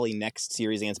Wes McCauley next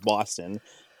series against Boston,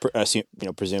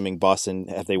 presuming Boston,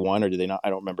 have they won or do they not?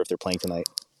 I don't remember if they're playing tonight.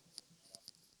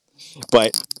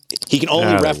 But he can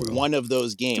only ref one of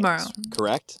those games, tomorrow,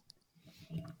 correct?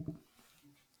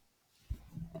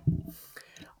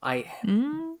 I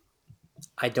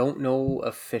don't know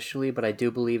officially, but I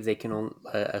do believe they can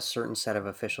a certain set of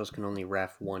officials can only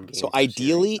ref one game. So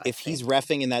ideally, if he's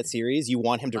reffing in that series, you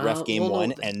want him to ref game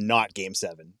 1 and not game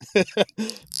 7.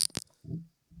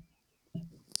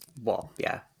 Well,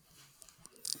 yeah.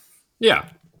 Yeah.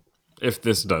 If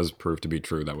this does prove to be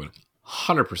true, that would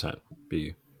 100%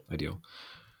 be ideal.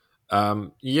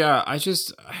 Yeah, I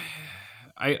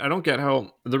don't get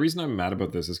how... The reason I'm mad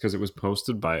about this is because it was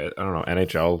posted by, I don't know,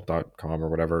 NHL.com or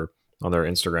whatever on their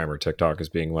Instagram or TikTok as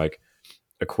being like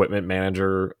equipment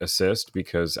manager assist,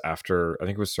 because after, I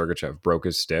think it was Sergachev, broke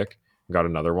his stick, got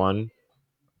another one.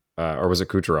 Or was it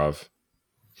Kucherov?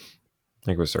 I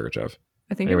think it was Sergachev.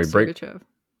 I think it was Sergachev.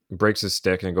 Breaks his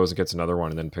stick and goes and gets another one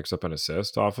and then picks up an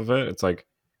assist off of it. It's like,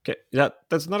 okay,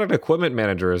 that's not an equipment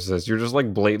manager assist. You're just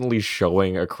like blatantly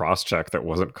showing a cross check that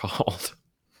wasn't called.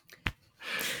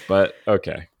 But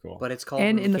okay, cool. But it's called.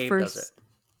 And in the first,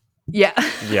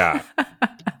 yeah.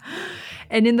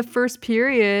 And in the first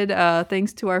period,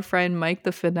 thanks to our friend Mike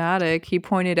the Fanatic, he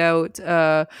pointed out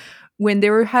when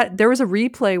there was a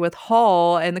replay with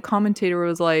Hall, and the commentator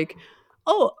was like,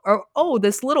 oh,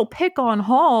 this little pick on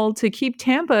Hall to keep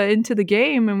Tampa into the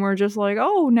game, and we're just like,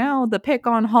 oh, now the pick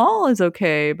on Hall is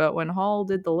okay. But when Hall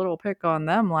did the little pick on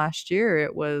them last year,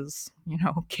 it was,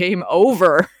 game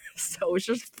over. So it's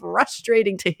just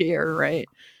frustrating to hear, right?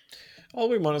 All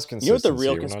we want is consistency. You know what the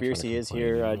real conspiracy is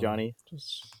here, Johnny?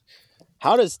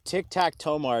 How does Tic Tac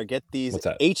Tomar get these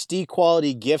HD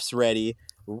quality GIFs ready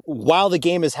while the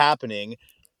game is happening?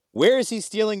 Where is he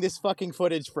stealing this fucking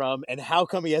footage from, and how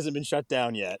come he hasn't been shut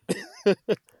down yet? Well,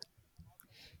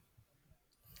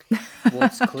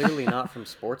 it's clearly not from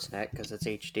Sportsnet because it's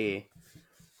HD.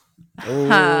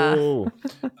 Oh,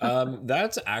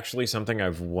 that's actually something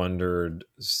I've wondered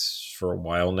for a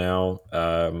while now.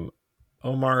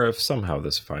 Omar, if somehow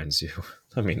this finds you,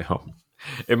 let me know.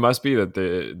 It must be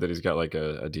that he's got like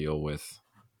a deal with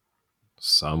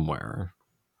somewhere.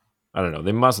 I don't know.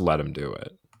 They must let him do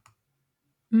it.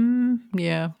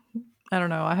 Yeah, I don't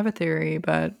know. I have a theory,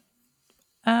 but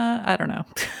I don't know.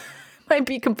 Might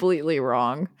be completely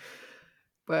wrong.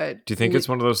 But do you think it's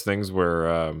one of those things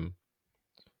where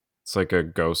it's like a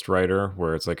ghostwriter,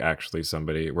 where it's like actually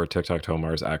somebody, where TikTok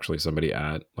Tomar is actually somebody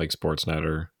at like Sportsnet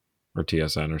or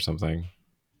TSN or something?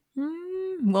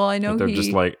 Well, I know they're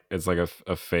just like, it's like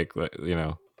a fake,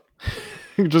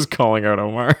 just calling out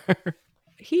Omar.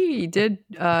 He did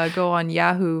go on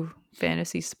Yahoo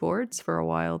fantasy sports for a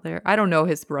while there. I don't know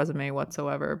his resume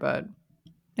whatsoever, but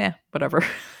yeah, whatever.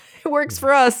 It works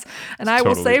for us, and I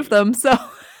will Totally. save them. So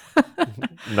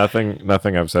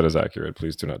Nothing I've said is accurate.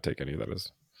 Please do not take any of that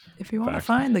as if you want to fact.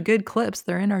 find the good clips,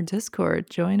 they're in our Discord.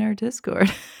 Join our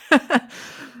Discord.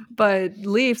 But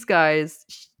Leafs, guys,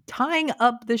 tying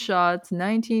up the shots,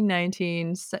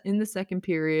 1919 in the second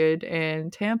period,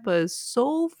 and Tampa is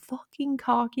so fucking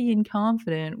cocky and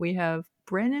confident. We have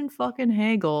Brennan fucking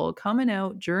Hagel coming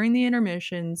out during the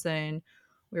intermission saying,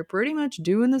 we're pretty much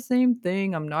doing the same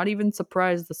thing. I'm not even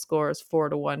surprised the score is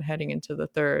 4-1 heading into the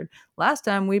third. Last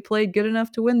time we played good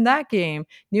enough to win that game.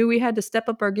 Knew we had to step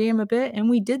up our game a bit, and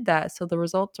we did that. So the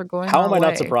results are going How our am I way.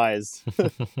 not surprised?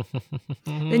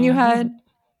 Then you had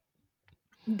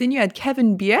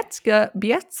Kevin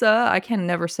Bietza. I can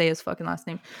never say his fucking last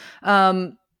name.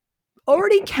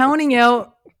 Already counting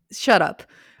out. Shut up.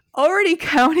 Already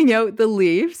counting out the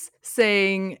Leafs,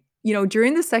 saying,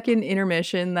 during the second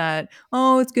intermission that,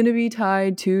 it's going to be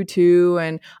tied 2-2,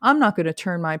 and I'm not going to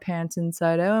turn my pants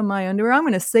inside out in my underwear. I'm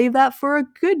going to save that for a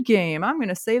good game. I'm going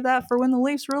to save that for when the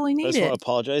Leafs really I need just want to it.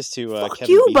 apologize to Fuck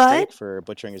Kevin you, Beefsteak bud. for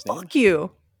butchering his name. Fuck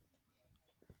you.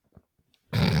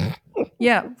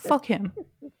 Yeah, fuck him.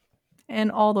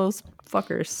 And all those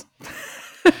fuckers.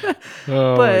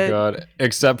 Oh But- my god.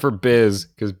 Except for Biz,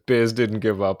 because Biz didn't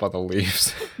give up on the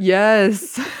Leafs.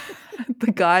 Yes.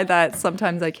 The guy that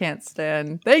sometimes I can't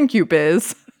stand. Thank you,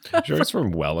 Biz. Sure, he's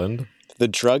from Welland. The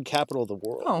drug capital of the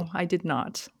world. Oh, I did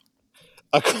not.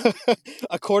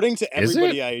 According to Is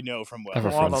everybody I know from I have a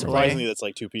Welland. friend from Surprisingly, Welland. that's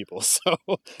like 2 people. So,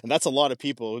 and that's a lot of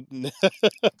people.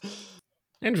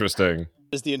 Interesting.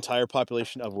 Is the entire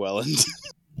population of Welland.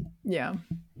 Yeah.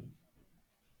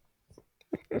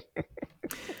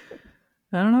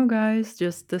 I don't know, guys.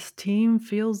 Just this team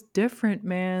feels different,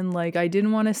 man. Like, I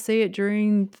didn't want to say it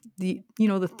during the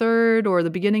third or the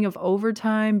beginning of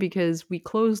overtime because we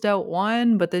closed out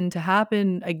one, but then to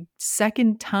happen a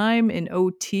second time in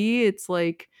OT, it's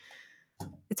like,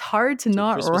 it's hard to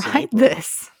not Christmas in write April.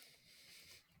 this.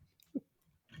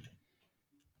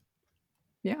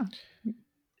 Yeah.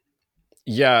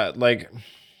 Yeah, like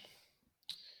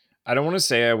I don't want to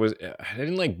say I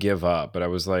didn't like give up, but I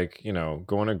was like,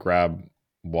 going to grab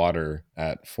water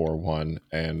at 4-1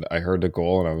 and I heard the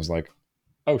goal and I was like,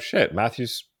 oh shit, Matthew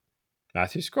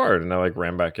scored, and I like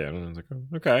ran back in and I was like, oh,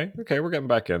 okay, we're getting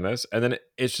back in this. And then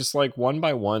it's just like one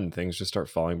by one things just start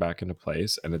falling back into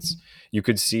place, and you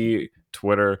could see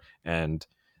Twitter and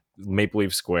Maple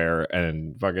Leaf Square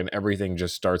and fucking everything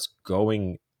just starts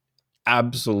going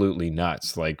absolutely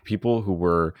nuts. Like people who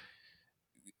were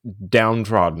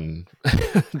downtrodden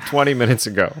 20 minutes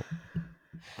ago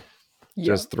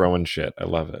just throwing shit. I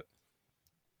love it.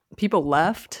 People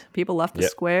left the Yep.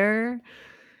 square.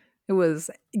 It was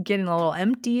getting a little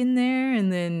empty in there,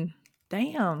 and then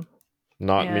damn.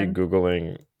 Not Man. me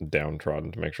Googling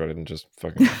downtrodden to make sure I didn't just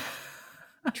fucking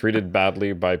treated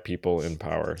badly by people in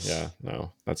power. Yeah,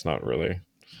 no, that's not really.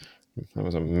 That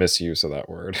was a misuse of that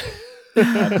word.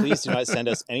 Please do not send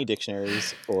us any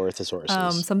dictionaries or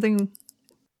thesauruses. Something.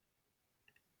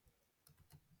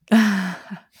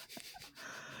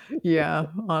 Yeah,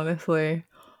 honestly,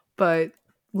 but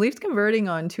Leafs converting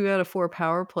on 2 out of 4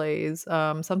 power plays.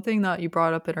 Something that you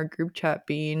brought up in our group chat,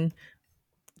 Bean.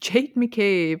 Jake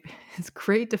McCabe is a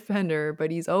great defender,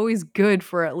 but he's always good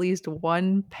for at least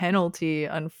one penalty,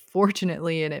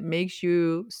 unfortunately, and it makes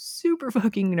you super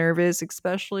fucking nervous,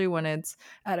 especially when it's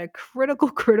at a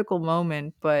critical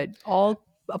moment. But all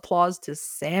applause to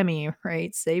Sammy,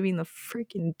 right? Saving the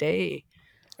freaking day.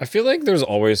 I feel like there's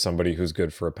always somebody who's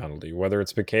good for a penalty, whether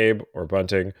it's McCabe or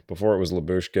Bunting. Before it was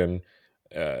Lyubushkin.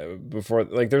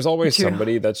 There's always True.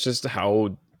 somebody. That's just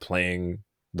how playing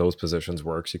those positions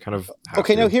works. You kind of have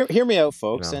Okay, to. now hear me out,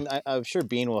 folks, you know. and I'm sure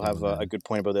Bean will have a good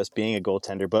point about this being a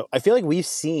goaltender, but I feel like we've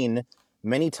seen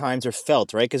many times or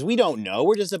felt, right? Because we don't know.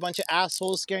 We're just a bunch of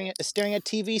assholes staring at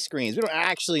TV screens. We don't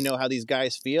actually know how these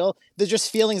guys feel. They're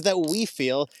just feelings that we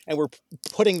feel, and we're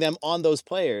putting them on those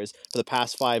players for the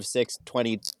past 5, 6,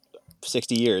 20,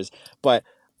 60 years. But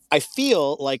I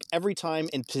feel like every time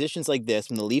in positions like this,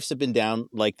 when the Leafs have been down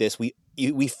like this, we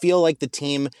feel like the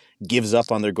team gives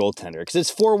up on their goaltender because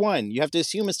it's 4-1. You have to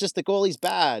assume it's just the goalie's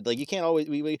bad. Like you can't always.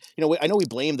 I know we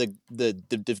blame the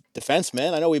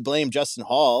defensemen. I know we blame Justin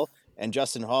Hall and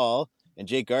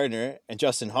Jake Gardner and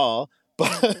Justin Hall,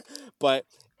 but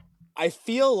I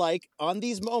feel like on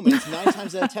these moments, 9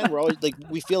 times out of 10, we're always like,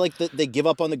 we feel like they give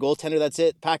up on the goaltender. That's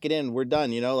it. Pack it in. We're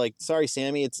done. Like, sorry,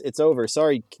 Sammy, it's over.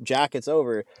 Sorry, Jack, it's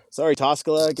over. Sorry,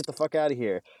 Toskala, get the fuck out of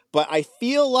here. But I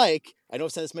feel like, I know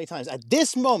I've said this many times, at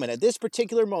this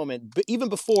particular moment, but even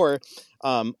before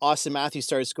Austin Matthews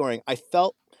started scoring, I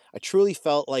felt I truly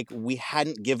felt like we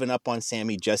hadn't given up on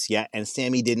Sammy just yet, and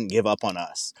Sammy didn't give up on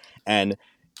us. And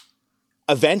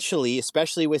eventually,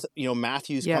 especially with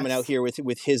Matthews coming out Yes. here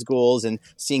with his goals, and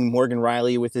seeing Morgan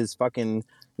Riley with his fucking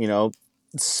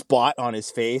spot on his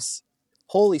face.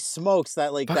 Holy smokes,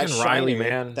 that Fucking that Riley, shiner,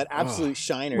 man. that Ugh. absolute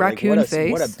shiner, like Raccoon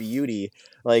what a face. beauty.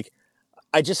 Like,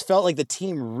 I just felt like the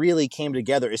team really came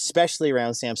together, especially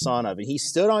around Samsonov, and he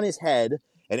stood on his head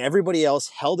and everybody else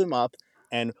held him up,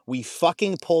 and we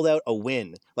fucking pulled out a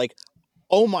win. Like,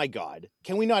 oh my God,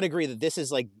 can we not agree that this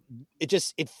is like,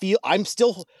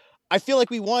 I feel like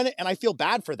we won, and I feel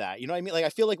bad for that. You know what I mean? Like, I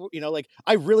feel like, like,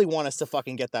 I really want us to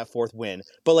fucking get that fourth win.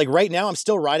 But like right now, I'm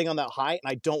still riding on that high,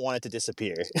 and I don't want it to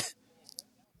disappear.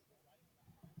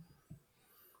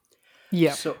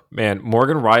 Yeah. So Man,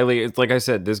 Morgan Riley, it's like I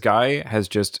said, this guy has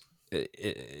just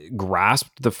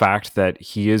grasped the fact that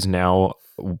he is now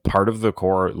part of the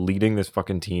core, leading this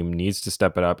fucking team, needs to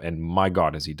step it up, and my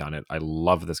God, has he done it. I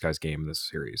love this guy's game in this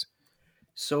series.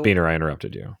 so Beaner, I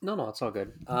interrupted you. no, it's all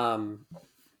good.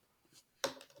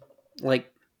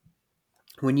 Like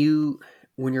when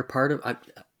you're part of,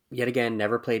 yet again,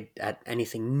 never played at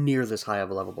anything near this high of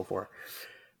a level before,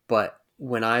 but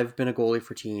when I've been a goalie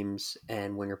for teams,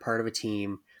 and when you're part of a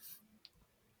team,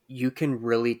 you can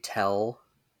really tell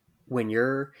when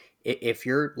if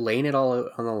you're laying it all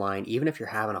out on the line, even if you're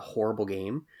having a horrible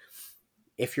game,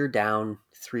 if you're down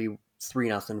 3-0,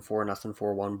 4-0,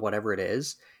 4-1, whatever it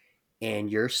is,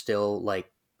 and you're still like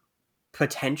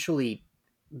potentially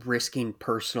risking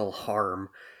personal harm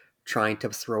trying to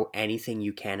throw anything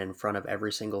you can in front of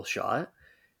every single shot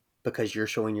because you're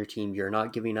showing your team you're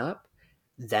not giving up,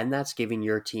 then that's giving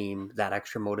your team that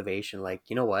extra motivation. Like,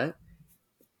 you know what?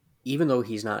 Even though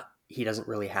he doesn't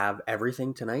really have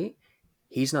everything tonight,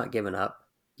 he's not giving up.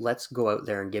 Let's go out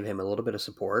there and give him a little bit of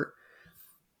support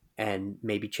and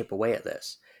maybe chip away at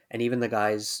this. And even the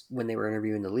guys, when they were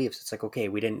interviewing the Leafs, it's like, okay,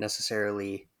 we didn't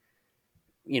necessarily,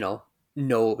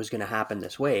 know it was going to happen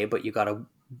this way, but you got to,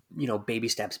 baby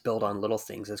steps, build on little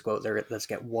things. Let's go out there. Let's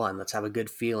get one. Let's have a good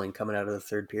feeling coming out of the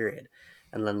third period.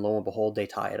 And then lo and behold, they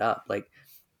tie it up. Like,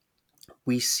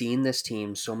 we've seen this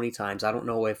team so many times. I don't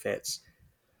know if it's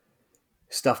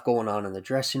stuff going on in the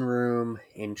dressing room,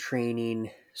 in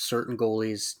training. Certain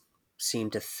goalies seem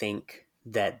to think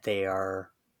that they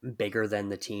are bigger than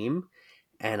the team.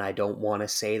 And I don't want to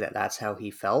say that that's how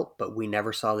he felt, but we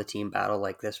never saw the team battle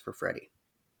like this for Freddie.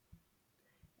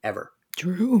 Ever.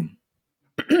 True.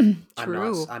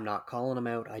 True. I'm not calling him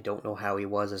out. I don't know how he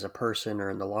was as a person or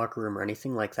in the locker room or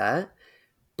anything like that,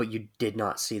 but you did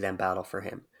not see them battle for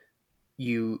him.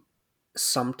 You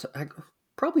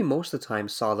probably most of the time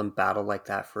saw them battle like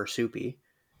that for Soupy.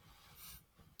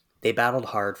 They battled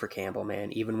hard for Campbell,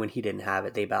 man. Even when he didn't have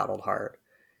it, they battled hard.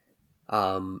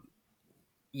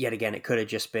 Yet again, it could have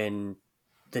just been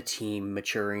the team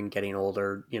maturing, getting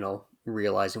older,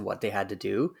 realizing what they had to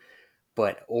do.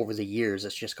 But over the years,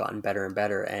 it's just gotten better and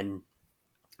better. And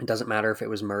it doesn't matter if it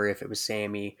was Murray, if it was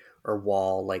Sammy or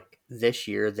Wall. Like, this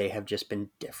year, they have just been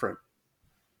different.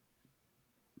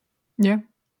 Yeah.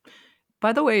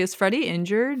 By the way, is Freddie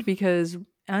injured? Because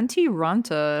Antti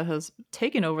Ranta has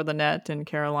taken over the net in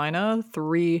Carolina,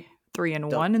 3-1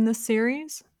 in this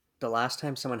series. The last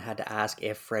time someone had to ask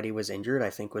if Freddie was injured, I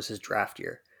think, was his draft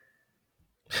year.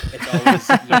 It's always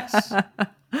yes.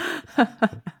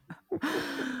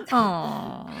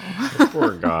 Oh,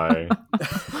 Poor guy.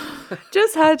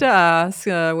 just had to ask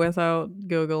without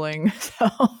googling.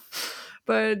 So,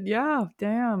 but yeah,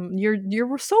 damn,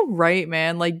 you're so right,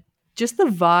 man. Like, just the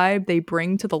vibe they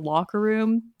bring to the locker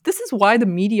room. This is why the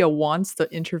media wants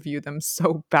to interview them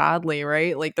so badly,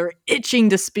 right? Like, they're itching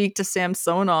to speak to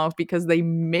Samsonov because they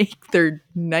make their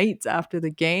nights after the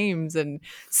games. And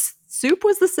Soup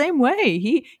was the same way.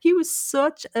 He was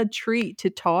such a treat to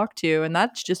talk to, and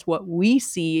that's just what we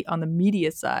see on the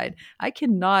media side. I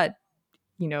cannot,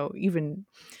 even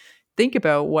think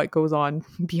about what goes on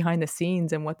behind the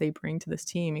scenes and what they bring to this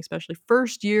team, especially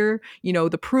first year,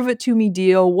 the prove it to me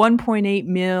deal, 1.8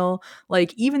 mil.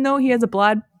 Like, even though he has a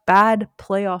bad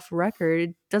playoff record,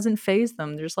 it doesn't phase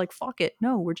them. They're just like, fuck it.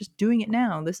 No, we're just doing it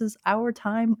now. This is our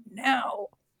time now.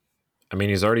 I mean,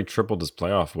 he's already tripled his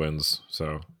playoff wins,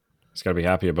 so he's got to be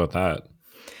happy about that.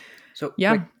 So,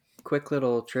 Yeah. quick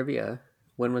little trivia.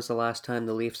 When was the last time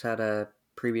the Leafs had a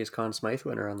previous Conn Smythe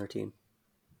winner on their team?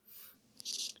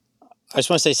 I just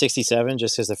want to say 67,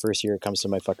 just because the first year it comes to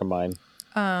my fucking mind.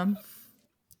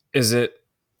 Is it?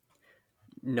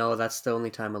 No, that's the only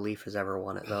time a Leaf has ever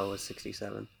won it, though, was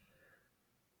 67.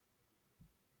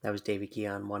 That was Davey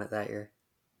Keon won it that year.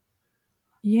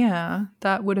 Yeah,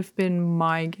 that would have been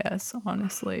my guess,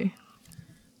 honestly.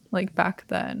 Like, back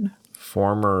then.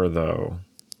 Former, though.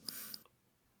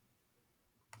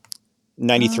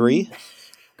 93.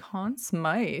 Conn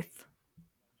Smythe.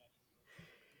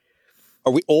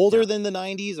 Are we older Yeah. than the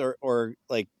 90s or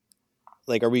like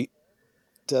are we?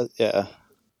 Yeah.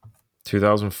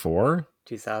 2004.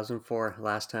 2004,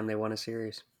 last time they won a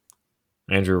series.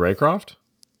 Andrew Raycroft.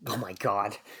 Oh my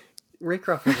God.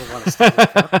 Raycroft never won a Stanley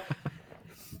Cup.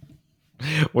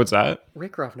 What's that?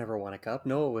 Raycroft never won a cup.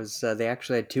 No, it was they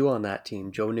actually had two on that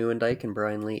team: Joe Nieuwendyk and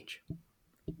Brian Leach.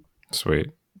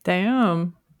 Sweet.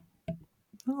 Damn.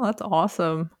 Oh, that's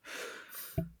awesome.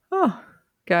 Oh,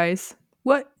 guys,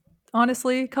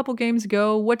 honestly, a couple games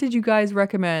ago, what did you guys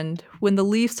recommend? When the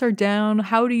Leafs are down,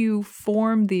 how do you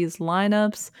form these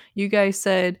lineups? You guys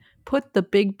said put the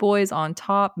big boys on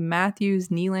top, Matthews,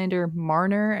 Nylander,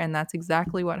 Marner, and that's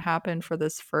exactly what happened for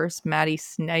this first Matty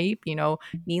snipe.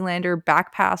 Nylander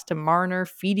back pass to Marner,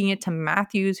 feeding it to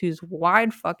Matthews, who's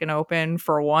wide fucking open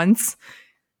for once.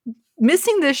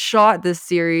 Missing this shot this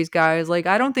series, guys. Like,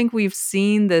 I don't think we've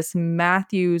seen this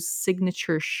Matthews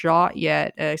signature shot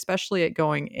yet, especially at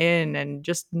going in and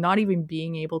just not even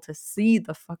being able to see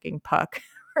the fucking puck,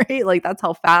 right? Like, that's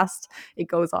how fast it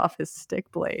goes off his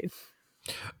stick blade.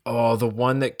 Oh, the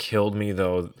one that killed me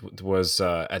though was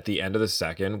at the end of the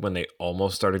second when they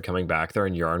almost started coming back there,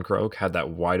 and Yarncroke had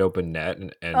that wide open net,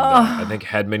 and I think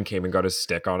Hedman came and got his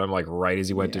stick on him like right as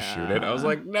he went to shoot it. I was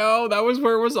like, no, that was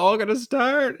where it was all gonna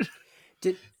start.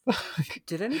 Did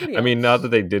anybody else? I mean, not that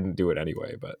they didn't do it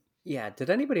anyway, but yeah, did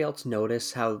anybody else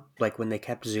notice how, like, when they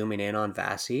kept zooming in on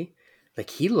Vasi, like,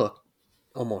 he looked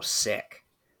almost sick.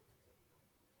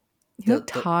 He looked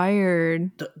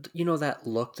tired. You know that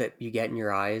look that you get in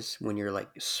your eyes when you're like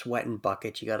sweating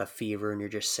buckets, you got a fever, and you're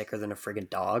just sicker than a friggin'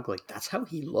 dog? Like, that's how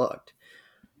he looked.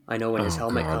 I know when his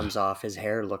helmet comes off, his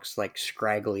hair looks like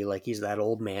scraggly, like he's that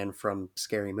old man from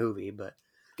Scary Movie, but...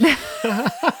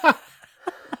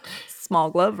 Small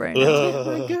glove right now.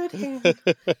 My good hand.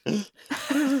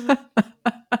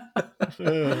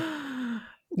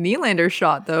 Nylander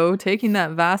shot, though, taking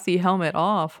that Vasi helmet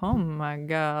off. Oh my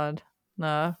God.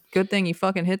 Good thing he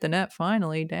fucking hit the net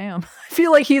finally. Damn. I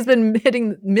feel like he's been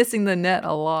missing the net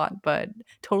a lot, but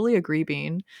totally agree,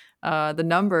 Bean. The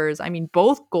numbers, I mean,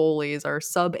 both goalies are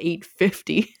sub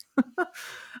 850.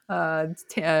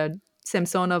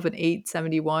 Samsonov an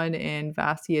 871 and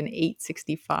Vasi an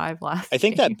 865 last I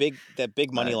think game. that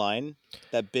big money line,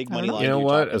 You know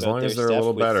what? As long as they're a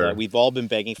little better. We've all been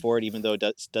begging for it, even though it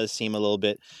does seem a little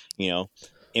bit,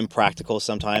 impractical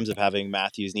sometimes of having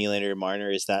Matthews, Nylander,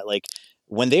 Marner. Is that like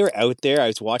when they were out there, I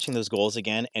was watching those goals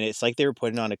again, and it's like they were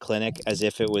putting on a clinic as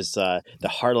if it was the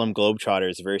Harlem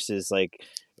Globetrotters versus like,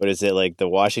 what is it, like the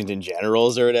Washington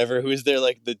Generals or whatever? Who's there,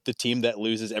 like the team that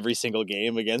loses every single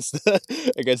game against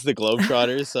against the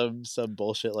Globetrotters? some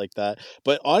bullshit like that.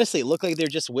 But honestly, it looked like they're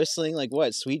just whistling like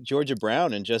what, Sweet Georgia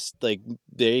Brown, and just like,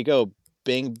 there you go,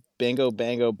 bing, bingo,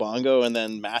 bango, bongo, and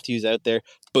then Matthews out there,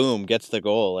 boom, gets the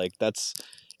goal. Like,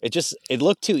 it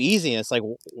looked too easy, and it's like,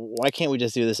 why can't we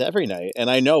just do this every night? And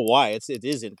I know why. It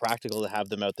is impractical to have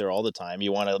them out there all the time.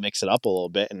 You want to mix it up a little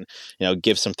bit and,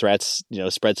 give some threats,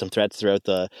 spread some threats throughout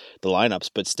the lineups.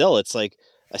 But still, it's like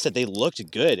I said, they looked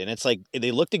good, and it's like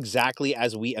they looked exactly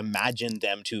as we imagined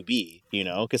them to be,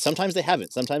 because sometimes they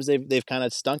haven't. Sometimes they've kind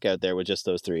of stunk out there with just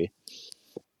those three.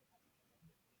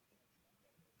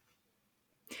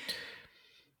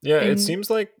 Yeah, it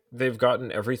seems like they've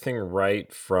gotten everything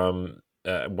right from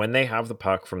when they have the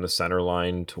puck from the center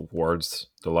line towards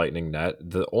the Lightning net.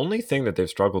 The only thing that they've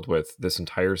struggled with this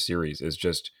entire series is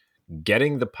just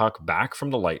getting the puck back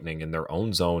from the Lightning in their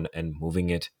own zone and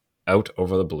moving it out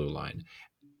over the blue line.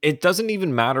 It doesn't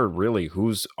even matter really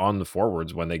who's on the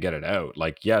forwards when they get it out.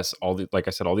 Like, yes, like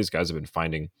I said, all these guys have been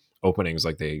finding openings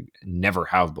like they never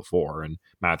have before, and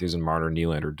Matthews and Marner,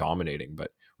 Nylander dominating. But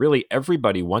really,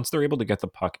 everybody, once they're able to get the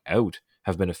puck out,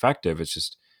 have been effective. It's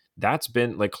just that's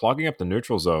been like clogging up the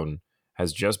neutral zone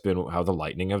has just been how the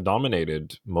Lightning have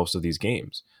dominated most of these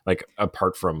games. Like,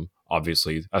 apart from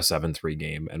obviously a 7-3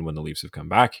 game and when the Leafs have come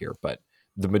back here, but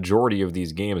the majority of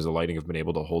these games, the Lightning have been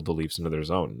able to hold the Leafs into their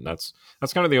zone. And that's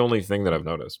kind of the only thing that I've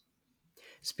noticed.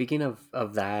 Speaking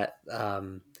of that,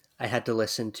 I had to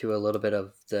listen to a little bit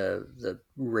of the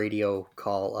radio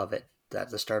call of it at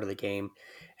the start of the game,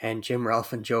 and Jim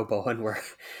Ralph and Joe Bowen were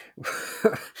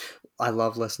I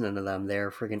love listening to them. They're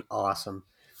freaking awesome.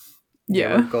 They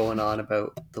were going on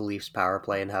about the Leafs power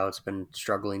play and how it's been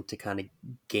struggling to kind of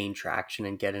gain traction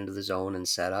and get into the zone and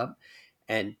set up,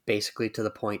 and basically to the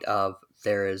point of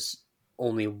there is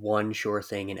only one sure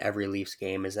thing in every Leafs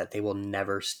game is that they will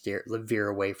never veer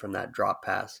away from that drop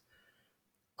pass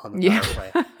on the power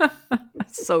play.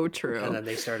 So true. And then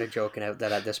they started joking out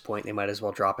that at this point they might as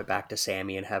well drop it back to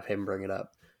Sammy and have him bring it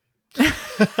up.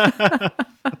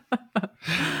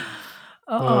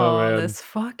 Oh Oh, man. this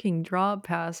fucking drop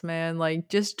pass, man. Like,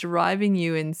 just driving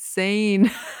you insane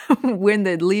when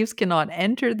the Leafs cannot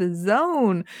enter the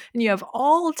zone. And you have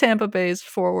all Tampa Bay's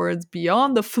forwards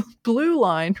beyond the blue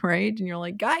line, right? And you're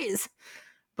like, guys.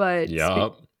 But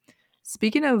Yup.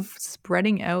 speaking of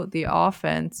spreading out the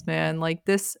offense, man, like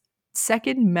this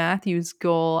second Matthews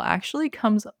goal actually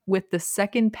comes with the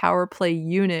second power play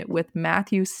unit with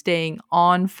Matthews staying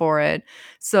on for it.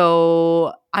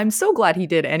 So I'm so glad he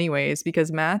did anyways,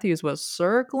 because Matthews was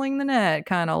circling the net,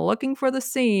 kind of looking for the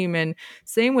seam, and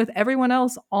same with everyone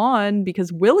else on,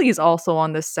 because Willie's also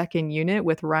on the second unit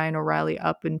with Ryan O'Reilly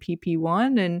up in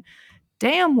PP1. And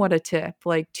damn, what a tip.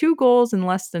 Like 2 goals in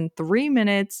less than 3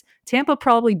 minutes. Tampa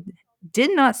probably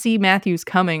did not see Matthews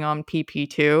coming on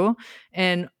PP2,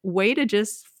 and way to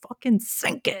just fucking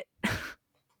sink it.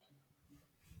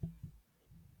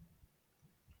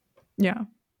 Yeah.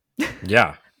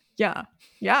 Yeah. Yeah.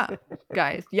 Yeah.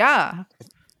 Guys. Yeah.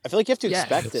 I feel like you have to Yes.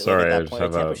 expect it. Like Sorry, at I that just point,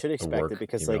 like have Tampa a should expect work it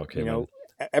because, email like, came in.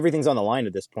 everything's on the line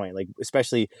at this point. Like,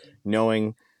 especially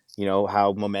knowing,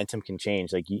 how momentum can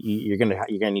change. Like, you're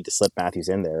gonna need to slip Matthews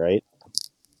in there, right?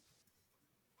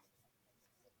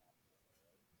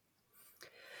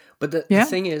 But the Yeah.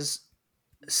 thing is,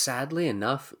 sadly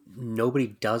enough, nobody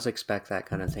does expect that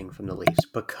kind of thing from the Leafs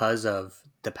because of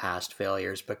the past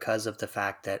failures, because of the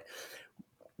fact that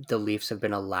the Leafs have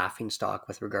been a laughing stock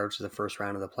with regards to the first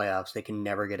round of the playoffs. They can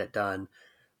never get it done.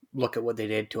 Look at what they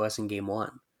did to us in game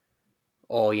 1.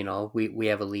 Oh, we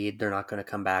have a lead. They're not going to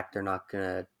come back. They're not going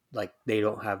to, like, they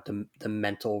don't have the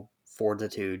mental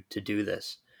fortitude to do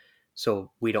this.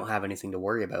 So we don't have anything to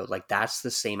worry about. Like, that's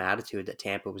the same attitude that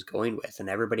Tampa was going with. And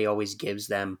everybody always gives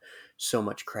them so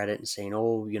much credit and saying,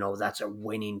 oh, that's a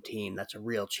winning team. That's a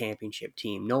real championship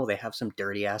team. No, they have some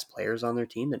dirty ass players on their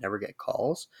team that never get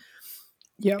calls.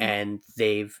 Yeah. And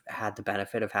they've had the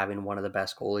benefit of having one of the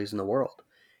best goalies in the world.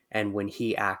 And when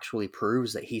he actually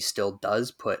proves that he still does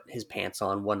put his pants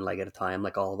on one leg at a time,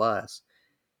 like all of us,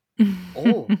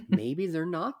 oh, maybe they're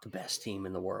not the best team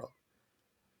in the world.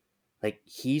 Like,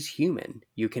 he's human.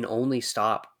 You can only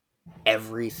stop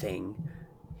everything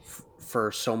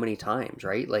for so many times,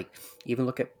 right? Like, even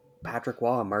look at Patrick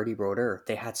Waugh, Marty Brodeur.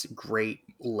 They had some great,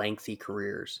 lengthy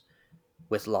careers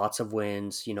with lots of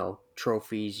wins,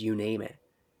 trophies, you name it.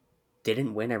 They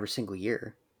didn't win every single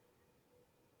year.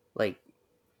 Like,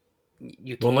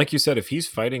 you Well, can't. like you said, if he's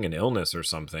fighting an illness or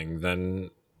something, then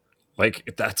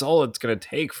like that's all it's going to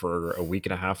take for a week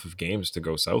and a half of games to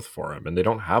go south for him, and they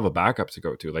don't have a backup to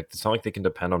go to. Like, it's not like they can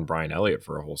depend on Brian Elliott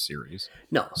for a whole series.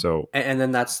 No. So And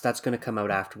then that's going to come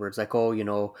out afterwards. Like,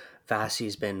 oh,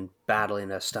 Vasi's been battling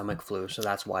a stomach flu, so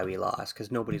that's why we lost. Because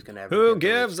nobody's going to ever who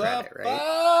give the Leafs gives a credit, right?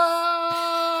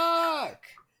 fuck?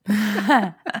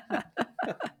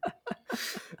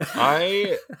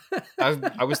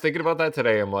 I was thinking about that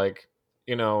today. I'm like,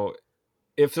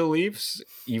 if the Leafs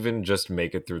even just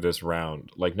make it through this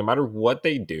round, like no matter what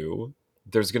they do,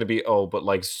 there's gonna be but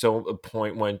like so a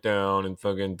point went down and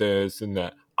fucking this and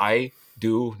that. I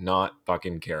do not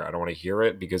fucking care. I don't want to hear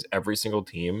it because every single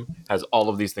team has all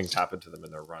of these things happen to them in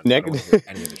their run. I don't want to hear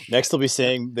any of this shit. Next, they'll be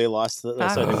saying they lost.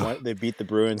 Ugh. They beat the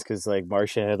Bruins because like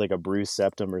Marchand had like a bruised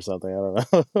septum or something. I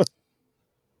don't know.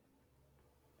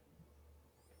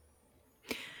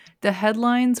 The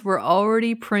headlines were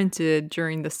already printed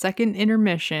during the second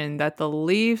intermission that the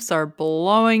Leafs are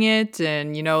blowing it,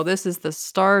 and this is the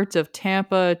start of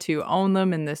Tampa to own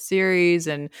them in the series.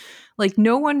 And like,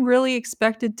 no one really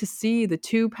expected to see the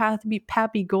 2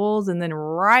 Pappy goals and then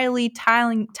Riley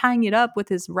tying it up with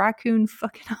his raccoon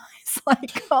fucking eyes.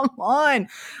 Like, come on.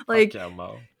 Like, Fuck yeah,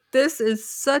 Mo. this is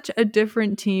such a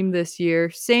different team this year.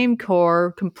 Same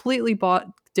core, completely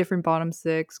different bottom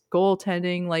six,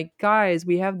 goaltending. Like, guys,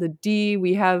 we have the D,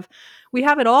 we have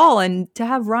it all. And to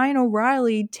have Ryan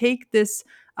O'Reilly take this,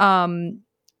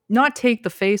 not take the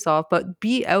face off, but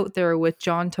be out there with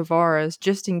John Tavares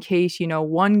just in case,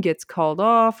 one gets called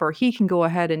off or he can go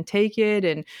ahead and take it.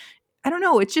 And I don't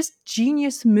know, it's just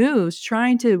genius moves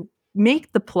trying to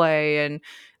make the play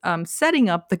and setting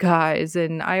up the guys.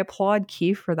 And I applaud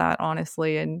Keefe for that,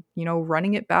 honestly, and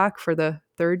running it back for the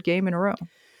 3rd game in a row.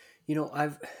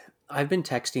 I've been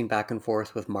texting back and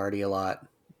forth with Marty a lot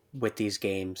with these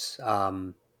games,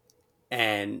 and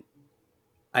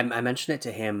I mentioned it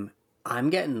to him. I'm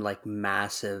getting like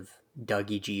massive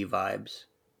Dougie G vibes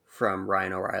from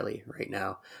Ryan O'Reilly right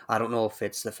now. I don't know if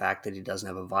it's the fact that he doesn't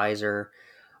have a visor,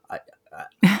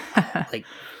 like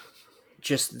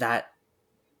just that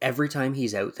every time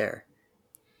he's out there,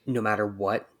 no matter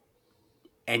what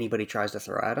anybody tries to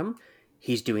throw at him,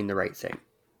 he's doing the right thing.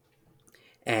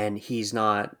 And he's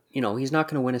not going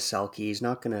to win a Selke. He's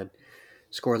not going to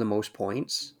score the most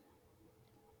points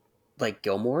like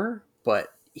Gilmore,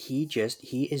 but he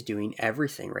is doing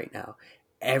everything right now.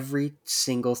 Every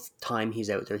single time he's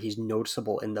out there, he's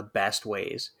noticeable in the best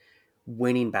ways,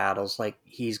 winning battles. Like,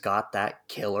 he's got that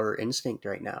killer instinct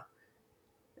right now.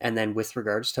 And then with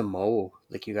regards to Mo,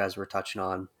 like you guys were touching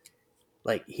on,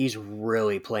 like, he's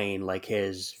really playing like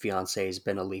his fiance's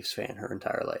been a Leafs fan her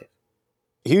entire life.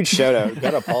 Huge shout out.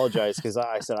 Gotta apologize because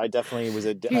I said I definitely was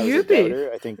a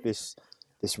doubter. I think this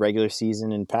regular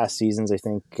season and past seasons, I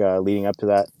think leading up to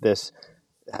that, this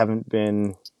haven't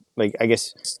been like, I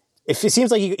guess it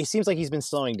seems like he's been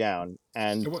slowing down,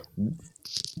 and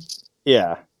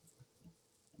yeah,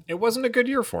 it wasn't a good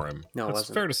year for him. No, that's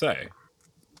fair to say.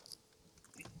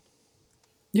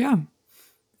 Yeah,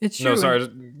 it's true. No, sorry,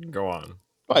 go on.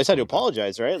 Well, I just had to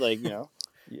apologize, right? Like, you know,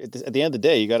 at the end of the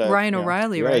day, you gotta Ryan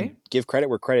O'Reilly, right? Give credit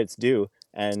where credit's due,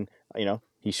 and you know,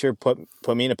 he sure put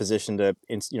me in a position to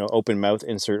open mouth,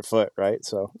 insert foot, right?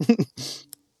 So.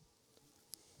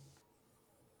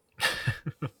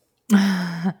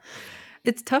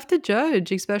 It's tough to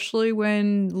judge, especially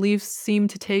when Leafs seem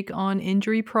to take on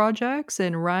injury projects,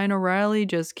 and Ryan O'Reilly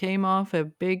just came off a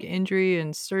big injury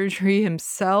and surgery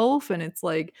himself, and it's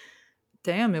like,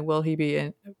 damn, will he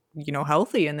be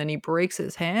healthy? And then he breaks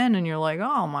his hand, and you're like,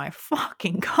 oh my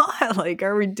fucking god, like,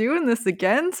 are we doing this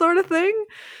again, sort of thing?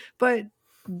 But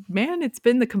man, it's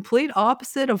been the complete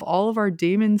opposite of all of our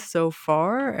demons so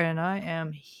far, and I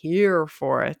am here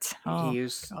for it. Oh,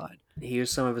 God. He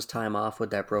used some of his time off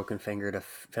with that broken finger to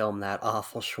film that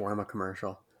awful shawarma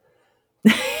commercial.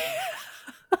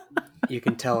 You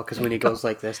can tell because when he goes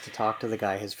like this to talk to the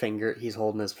guy, he's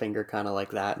holding his finger kind of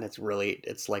like that, and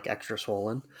it's like extra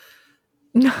swollen.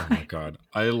 Oh my god,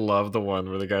 I love the one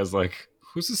where the guy's like,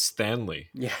 "Who's this Stanley?"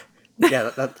 Yeah,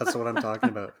 that's what I'm talking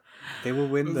about. They will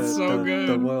win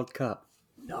the World Cup.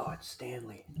 No, it's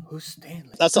Stanley. Who's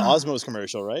Stanley? That's the Osmos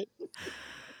commercial, right?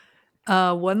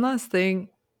 One last thing.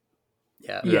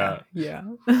 Yeah.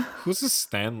 Who's this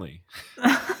Stanley?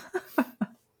 Oh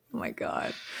my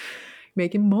god,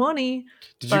 making money.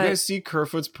 Did you guys see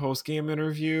Kerfoot's post-game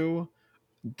interview?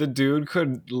 The dude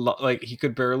could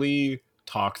barely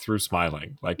talk through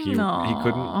smiling. Like he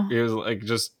couldn't. It was like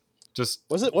just.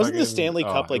 Wasn't the Stanley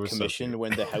Cup like commissioned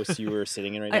when the house you were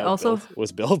sitting in right now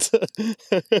was built?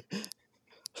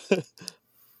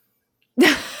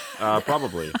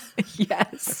 Probably.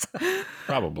 Yes.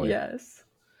 Probably. Yes.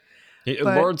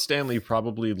 Lord Stanley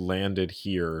probably landed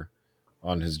here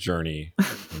on his journey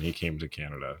when he came to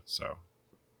Canada. So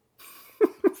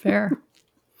fair.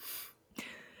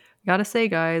 Gotta say,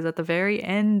 guys, at the very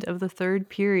end of the third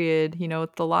period,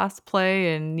 it's the last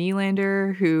play, and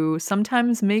Nylander, who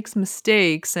sometimes makes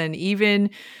mistakes, and even,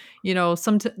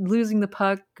 losing the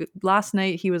puck. Last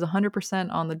night, he was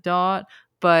 100% on the dot,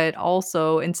 but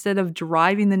also instead of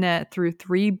driving the net through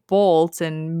 3 bolts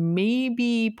and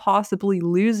maybe possibly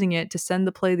losing it to send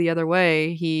the play the other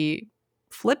way, he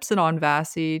flips it on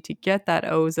Vasi to get that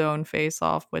ozone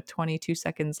face-off with 22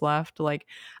 seconds left. Like,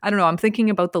 I don't know, I'm thinking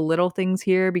about the little things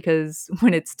here, because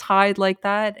when it's tied like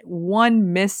that,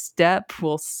 one misstep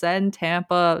will send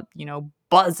Tampa,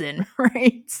 buzzing,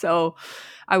 right? So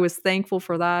I was thankful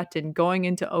for that, and going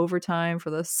into overtime for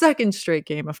the second straight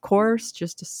game, of course,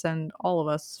 just to send all of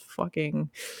us fucking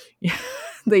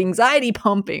the anxiety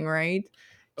pumping, right?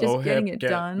 Just getting it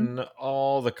done.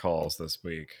 All the calls this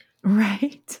week.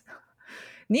 Right.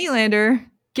 Nylander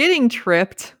getting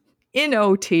tripped in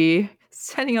OT,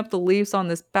 setting up the Leafs on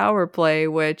this power play,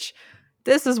 which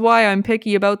this is why I'm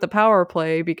picky about the power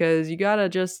play, because you gotta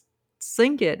just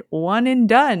sink it, one and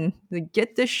done.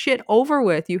 Get this shit over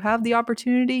with. You have the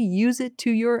opportunity, use it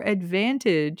to your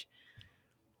advantage.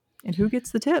 And who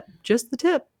gets the tip? Just the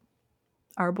tip.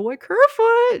 Our boy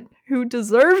Kerfoot, who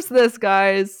deserves this,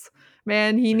 guys.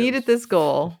 Man, he needed this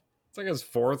goal. It's like his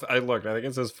fourth. I think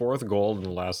it's his 4th goal in the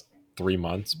last 3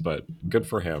 months, but good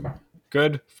for him.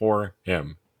 Good for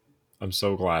him. I'm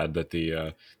so glad that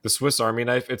the Swiss Army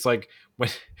knife, it's like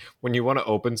when you want to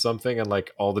open something and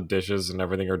like all the dishes and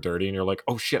everything are dirty, and you're like,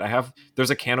 oh shit, there's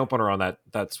a can opener on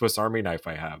that Swiss Army knife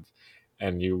I have,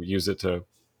 and you use it to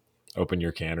open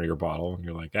your can or your bottle, and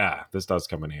you're like, this does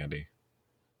come in handy.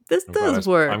 This does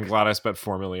work. I'm glad I spent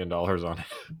 $4 million on it.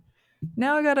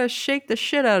 Now I gotta shake the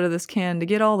shit out of this can to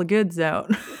get all the goods out.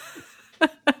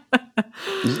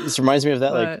 This reminds me of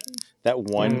that that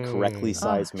one correctly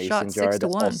sized mason jar that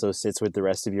also sits with the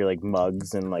rest of your like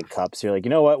mugs and like cups. You're like, you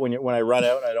know what? When I run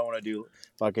out, I don't want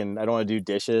to do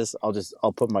dishes.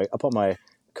 I'll put my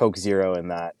Coke Zero in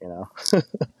that.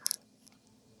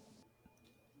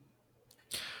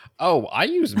 Oh, I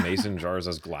use mason jars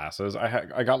as glasses.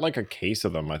 I got like a case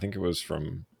of them. I think it was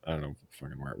from I don't know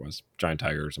fucking where it was, Giant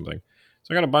Tiger or something.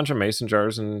 So I got a bunch of mason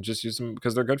jars and just use them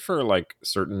because they're good for like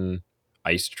certain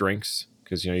iced drinks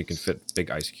because you can fit big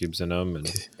ice cubes in them, and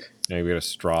you get a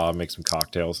straw, make some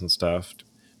cocktails and stuff.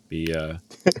 Be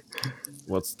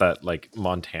what's that like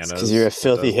Montana's? Because you're a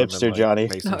filthy the hipster, Johnny.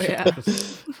 Mason Oh, yeah.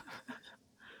 jars.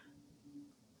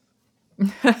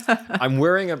 I'm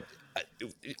wearing a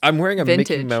Mickey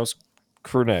Vintage. Mouse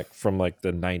crew neck from like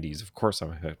the 90s. Of course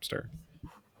I'm a hipster.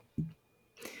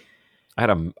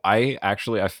 When I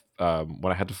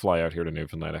had to fly out here to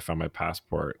Newfoundland, I found my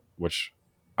passport, which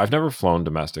I've never flown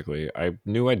domestically. I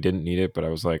knew I didn't need it, but I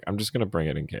was like, I'm just going to bring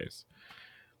it in case.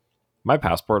 My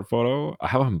passport photo, I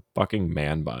have a fucking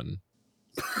man bun.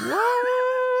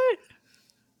 What?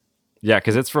 Yeah,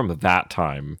 because it's from that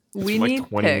time. It's We from need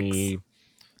like pics.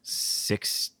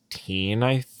 2016,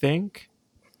 I think.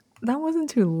 That wasn't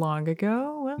too long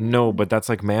ago. Well, No, but that's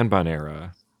like man bun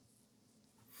era.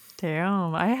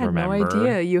 damn, I had no Remember?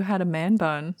 idea you had a man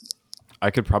bun. I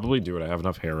could probably do it. I have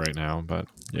enough hair right now, but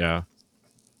yeah,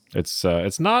 it's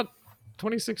not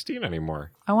 2016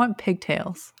 anymore. I want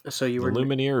pigtails. So you The were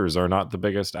Lumineers are not the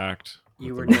biggest act.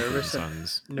 you with were the nervous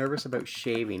Sons. nervous about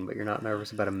shaving, but you're not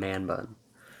nervous about a man bun.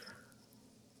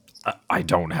 I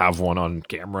don't have one on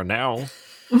camera now.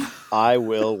 I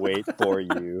will wait for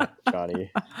you,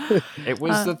 Johnny. It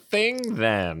was the thing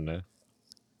then.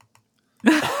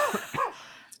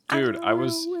 Dude, I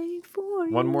was wait for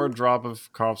one you. more drop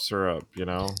of cough syrup,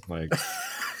 like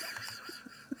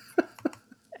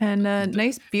And a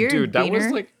nice beard, dude, that was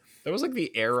Beaner. like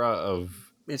the era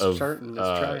of It's of, starting. It's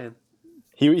trying.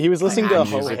 He was listening to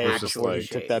Actually, Ho music Hey was just before he like-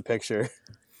 took that picture.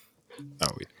 oh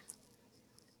yeah.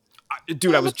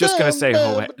 Dude, I was just gonna say,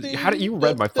 how did you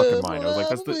read my fucking mind? I was like,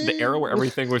 that's the era where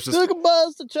everything was just. Took a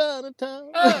bus to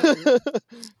Chinatown.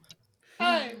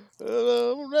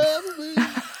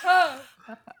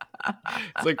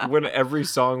 It's like when every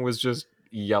song was just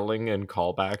yelling and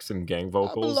callbacks and gang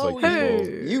vocals, like people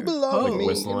Hey. You belong like to me,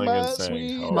 whistling my and saying,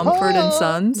 sweet "Oh." Mumford and heart.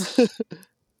 Sons.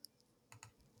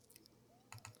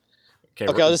 Okay,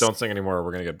 Okay, I'll just- don't sing anymore.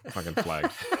 We're gonna get fucking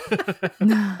flagged.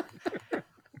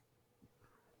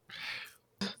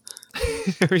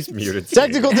 He's muted.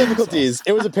 Technical difficulties.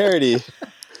 It was a parody.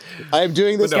 I'm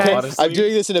doing this. But no, I'm honestly-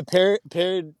 doing this in a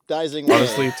parodizing way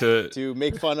Honestly, to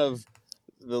make fun of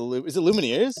is it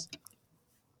Lumineers?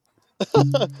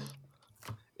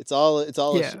 It's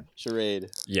all Yeah. a charade.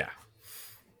 yeah.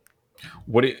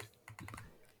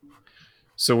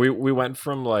 So we went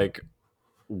from like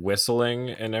whistling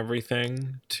and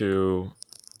everything to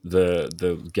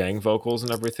the gang vocals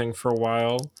and everything for a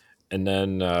while, and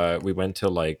then we went to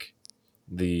like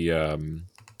the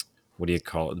what do you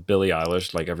call it, Billie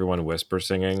Eilish, like everyone whisper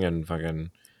singing and fucking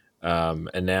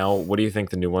and now what do you think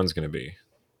the new one's going to be?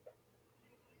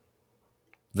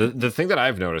 The thing that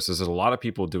I've noticed is that a lot of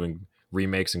people doing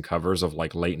remakes and covers of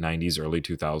like late 90s early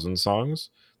 2000s songs.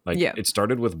 Like Yeah. it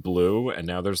started with Blue, and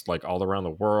now there's like All Around the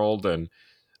World, and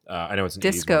I know it's an 80s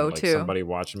Disco, one, but, like too. Somebody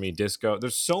Watching Me, Disco.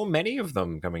 There's so many of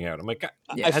them coming out. I'm like,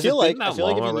 Yeah. I has feel it like been that if you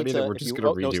long need already to, that we're if just you-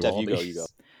 going to no, redo Steph, all you go, these? you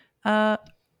go. Uh,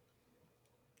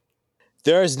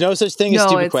 There is no such thing as No,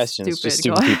 stupid it's questions. stupid. Just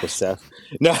Go stupid on. people, Steph.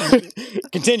 No,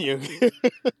 continue.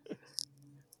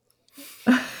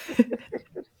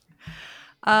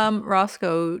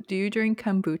 Roscoe, do you drink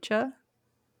kombucha?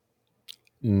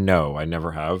 No, I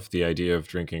never have. The idea of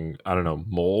drinking, I don't know,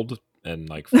 mold and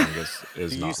like fungus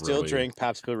is Do not you still really drink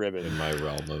Pabst Blue Ribbon? in my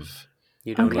realm of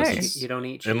You don't Okay. eat. You don't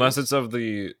eat cheese. unless it's of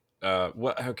the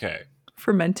what okay.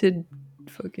 Fermented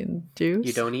fucking juice?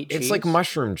 You don't eat cheese. It's like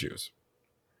mushroom juice.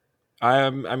 I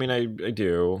mean I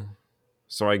do.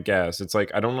 So I guess it's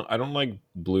like I don't like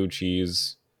blue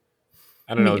cheese.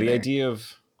 I don't Me know. The either. idea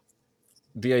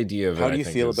of How it, do I you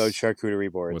think, feel is about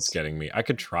charcuterie boards? what's getting me. I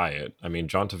could try it. I mean,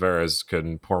 John Tavares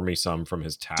can pour me some from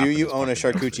his tap. Do in you his own a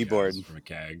fucking house that he charcuterie board? has from a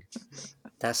keg.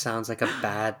 That sounds like a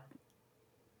bad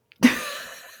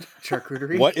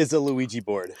charcuterie. What is a Luigi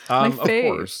board? Of fave.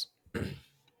 course.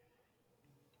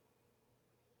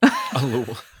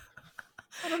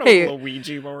 I don't know Hey. what a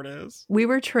Luigi board is. We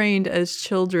were trained as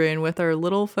children with our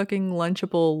little fucking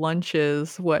Lunchable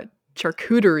lunches what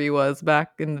charcuterie was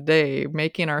back in the day,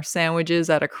 making our sandwiches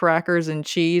out of crackers and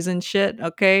cheese and shit,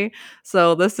 okay?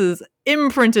 So this is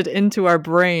imprinted into our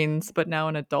brains, but now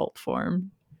in adult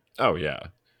form. Oh yeah,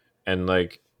 and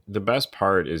like the best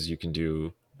part is you can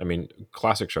do. I mean,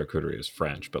 classic charcuterie is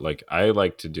French, but like I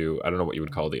like to do. I don't know what you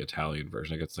would call the Italian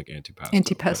version. I guess it's like antipasto.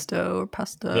 Antipesto or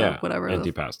pasta, Yeah, whatever.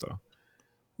 antipasto.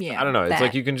 Yeah, I don't know. It's that.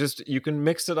 like you can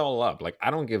mix it all up. Like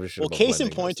I don't give a shit. Well, about case in blending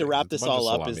those point to things. wrap It's a this bunch of all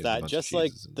up is salamis and a that bunch of just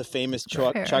like cheeses and- the famous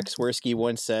Fair. Chuck Swirsky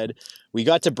once said, we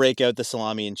got to break out the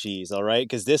salami and cheese, all right?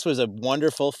 Because this was a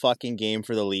wonderful fucking game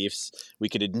for the Leafs. We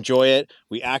could enjoy it.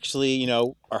 We actually, you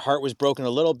know, our heart was broken a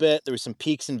little bit. There were some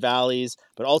peaks and valleys,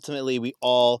 but ultimately we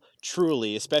all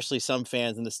truly, especially some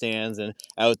fans in the stands and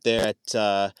out there at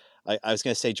I was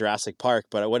going to say Jurassic Park,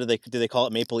 but what do they call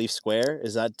it? Maple Leaf Square?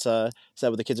 Is that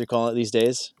what the kids are calling it these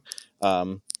days?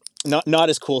 Not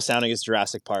as cool sounding as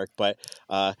Jurassic Park, but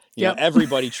you know, Yep.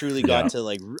 everybody truly got Yeah. to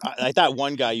like that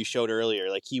one guy you showed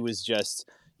earlier. Like he was just,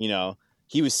 you know,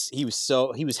 he was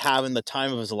having the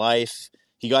time of his life.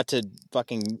 He got to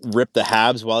fucking rip the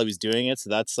Habs while he was doing it.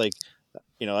 So that's like,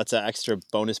 you know, that's an extra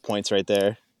bonus points right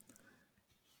there.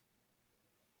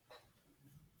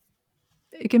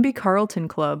 It can be Carlton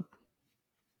Club.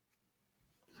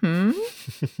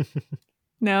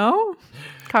 No?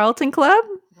 Carlton Club?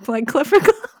 Like Clifford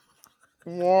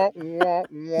Club?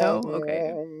 No?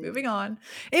 Okay. Moving on.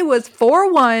 It was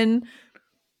 4-1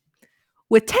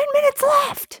 with 10 minutes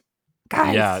left.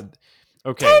 Guys. Yeah.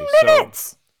 Okay. 10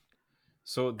 minutes.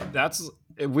 So that's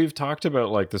we've talked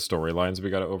about like the storylines we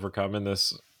got to overcome in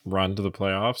this run to the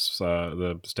playoffs,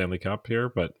 the Stanley Cup here,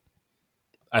 but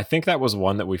I think that was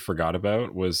one that we forgot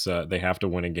about was they have to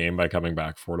win a game by coming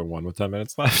back 4-1 with 10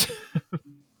 minutes left.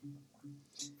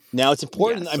 Now it's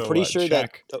important. Yeah, I'm so, pretty sure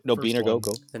that check. no, First Beaner, one.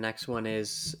 go. The next one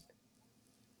is.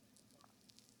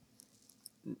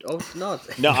 Oh no!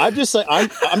 No, I'm just like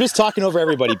I'm just talking over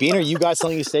everybody. Beaner, you got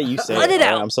something to say? You say Let it all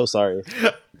right? out. I'm so sorry.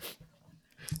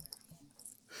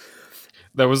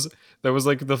 That was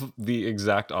like the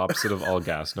exact opposite of all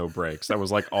gas, no brakes. That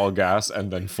was like all gas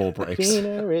and then full brakes.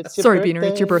 Beaner, it's your Sorry, birthday. Beaner,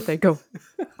 it's your birthday. Go.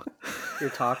 You're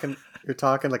talking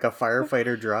like a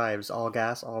firefighter drives, all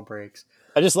gas, all brakes.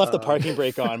 I just left the parking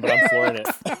brake on, but I'm flooring it.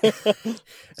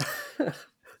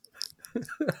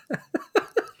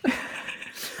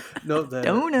 No,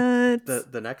 Donuts.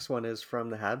 the next one is from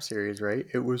the Habs series, right?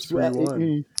 It was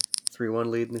 3-1. 3-1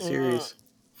 lead in the series.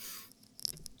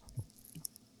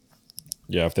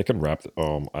 Yeah, if they can wrap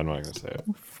I'm not gonna say it.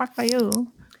 Fuck by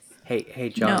you. Hey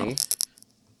Johnny.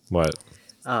 What?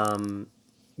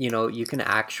 You know, you can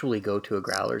actually go to a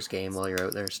Growlers game while you're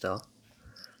out there still.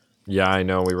 Yeah, I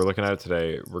know. We were looking at it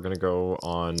today. We're gonna go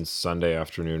on Sunday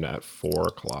afternoon at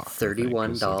 4:00.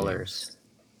 $31.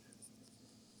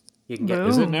 You can get. Boom.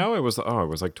 Is it now? It was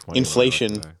like 20.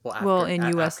 Inflation. Well, in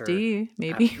USD,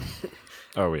 maybe.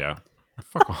 Oh yeah.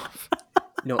 Fuck off.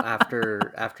 No,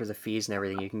 after the fees and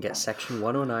everything, you can get section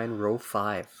 109, row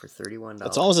 5 for $31.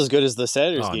 That's almost as good as the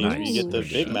Senators Oh, games where you nice. get the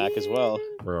Big Mac as well.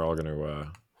 We're all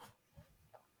gonna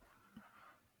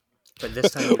But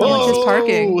this time, you How much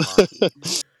is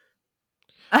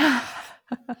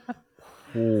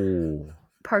hockey. Ooh.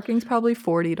 Parking's probably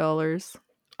 $40.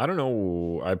 I don't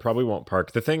know. I probably won't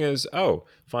park. The thing is,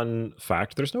 fun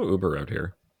fact, there's no Uber out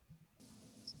here.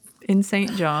 In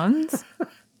St. John's?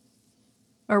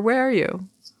 Or where are you?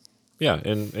 Yeah,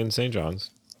 in St.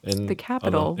 John's. In The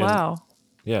capital. Wow.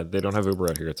 Yeah, they don't have Uber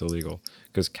out here. It's illegal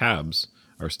because cabs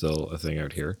are still a thing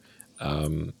out here,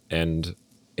 and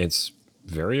it's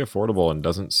very affordable and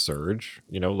doesn't surge,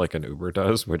 like an Uber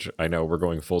does. Which I know we're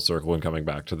going full circle and coming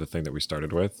back to the thing that we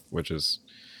started with, which is,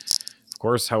 of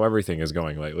course, how everything is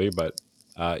going lately. But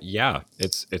yeah,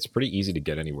 it's pretty easy to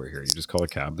get anywhere here. You just call a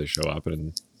cab, they show up,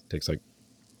 and it takes like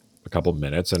a couple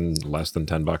minutes and less than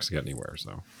 $10 to get anywhere.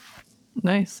 So.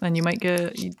 Nice. And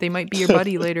they might be your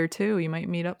buddy later too. You might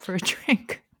meet up for a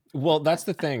drink. Well, that's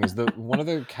the thing is one of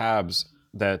the cabs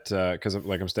that, cause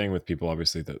like I'm staying with people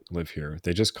obviously that live here.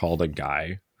 They just called a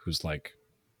guy who's like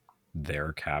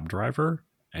their cab driver.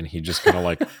 And he just kind of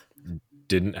like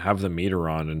didn't have the meter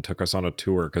on and took us on a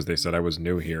tour cause they said I was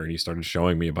new here. And he started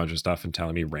showing me a bunch of stuff and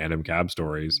telling me random cab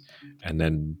stories and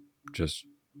then just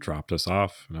dropped us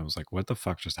off. And I was like, what the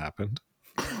fuck just happened?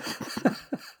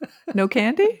 No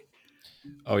candy?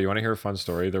 Oh, you want to hear a fun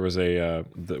story? There was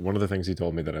one of the things he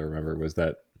told me that I remember was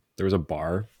that there was a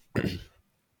bar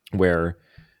where,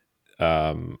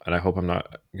 and I hope I'm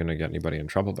not going to get anybody in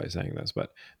trouble by saying this,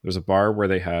 but there's a bar where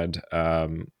they had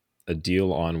a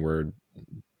deal on where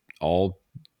all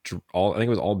I think it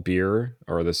was all beer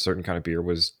or this certain kind of beer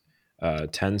was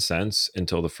 10 cents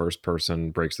until the first person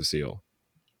breaks the seal.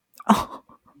 Oh.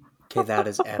 Okay, that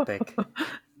is epic.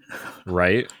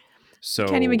 Right? So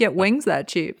Can't even get wings that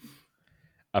cheap.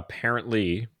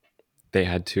 Apparently they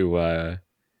had to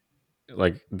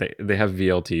like they have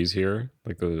VLTs here,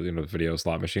 like the video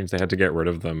slot machines. They had to get rid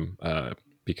of them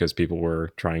because people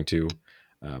were trying to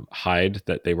hide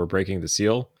that they were breaking the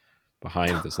seal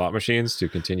behind the slot machines to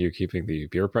continue keeping the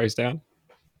beer price down.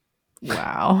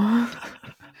 Wow.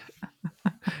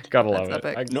 Gotta love That's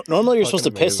it. epic. Normally, you're supposed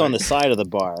to Fucking piss on the amazing. side of the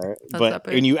bar, but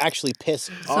epic. when you actually piss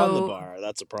on the So- bar,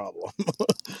 that's a problem.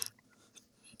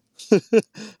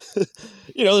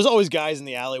 There's always guys in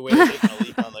the alleyway taking a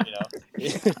leak on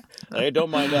the, like, don't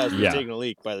mind us, we're Yeah. taking a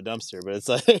leak by the dumpster. But it's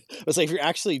like if you're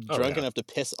actually drunk enough to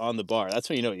piss on the bar, that's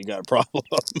when you know you got a problem.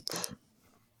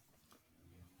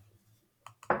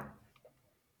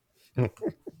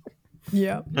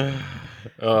 Yeah.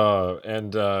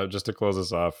 And just to close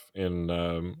us off,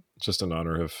 just in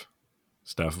honor of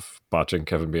Steph botching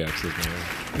Kevin BX's name.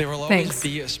 There will always Thanks.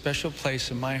 be a special place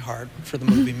in my heart for the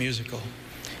movie musical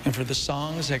and for the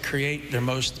songs that create their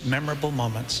most memorable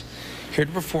moments. Here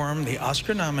to perform the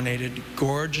Oscar-nominated,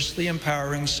 gorgeously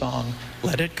empowering song,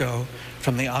 Let It Go,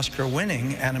 from the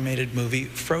Oscar-winning animated movie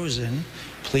Frozen,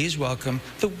 please welcome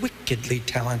the wickedly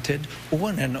talented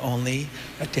one and only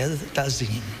Adele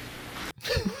Dazeem.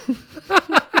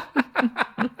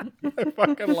 I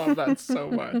fucking love that so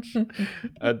much.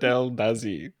 Adele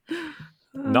Dazeem.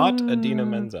 Not Adina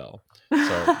Menzel. So,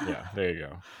 yeah, there you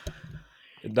go.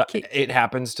 It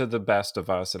happens to the best of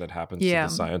us, and it happens to the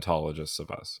Scientologists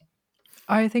of us.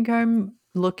 I think I'm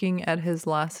looking at his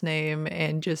last name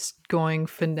and just going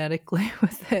phonetically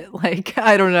with it. Like,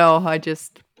 I don't know. I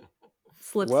just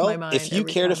slips my mind. If you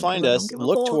every care to time find because I us, don't give a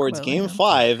look fuck towards about Game him.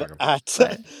 5 But-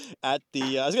 at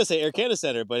the I was gonna say Air Canada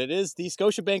Center, but it is the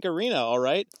Scotiabank Arena. All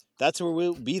right, that's where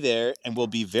we'll be there, and we'll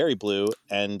be very blue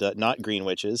and not green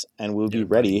witches, and we'll be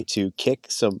ready to kick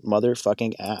some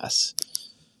motherfucking ass.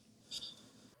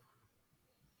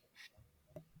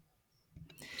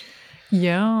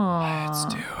 Yeah. Let's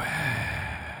do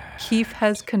it. Keith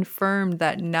has confirmed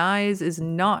that Nyes is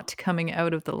not coming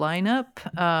out of the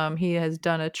lineup. He has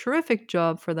done a terrific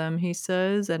job for them, he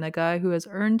says, and a guy who has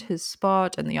earned his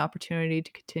spot and the opportunity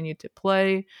to continue to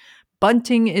play.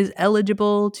 Bunting is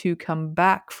eligible to come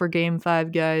back for Game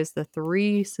 5, guys. The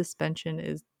 3 suspension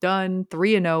is done.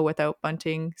 3-0 without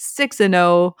Bunting.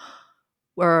 6-0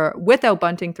 or without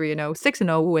Bunting. 3-0.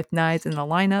 6-0 with Nyes in the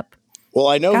lineup. Well,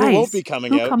 I know Guys, who won't be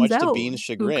coming who out, comes much to out? Bean's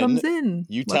Who chagrin. comes in?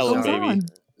 You What tell him, goes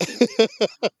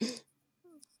baby.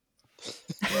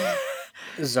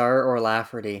 Czar or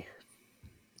Lafferty?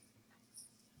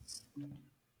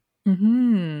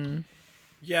 Mm-hmm.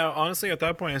 Yeah, honestly, at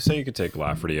that point, I say you could take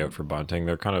Lafferty out for Bunting.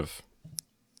 They're kind of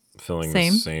filling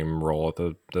Same. the same role at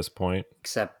this point.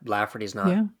 Except Lafferty's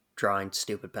not drawing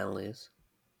stupid penalties.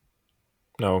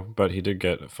 No, but he did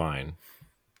get a fine.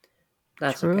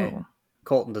 That's True. okay.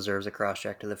 Colton deserves a cross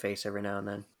check to the face every now and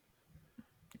then.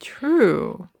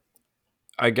 True.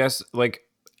 I guess, like,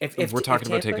 If we're talking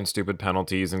about Tampa- taking stupid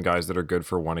penalties and guys that are good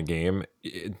for one a game,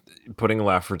 putting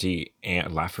Lafferty,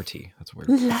 that's weird.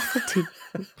 Lafferty.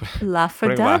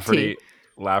 Putting Lafferty.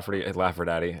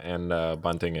 Lafferty and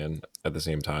Bunting in at the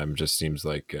same time just seems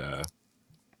like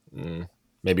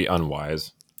maybe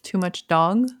unwise. Too much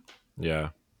dog? Yeah.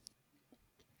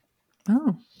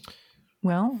 Oh.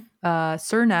 Well,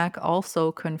 Cernak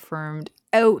also confirmed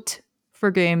out for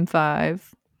Game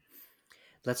 5.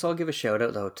 Let's all give a shout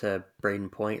out though to Braden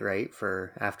Point, right?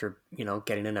 For after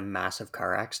getting in a massive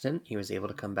car accident, he was able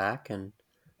to come back and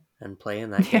play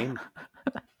in that game.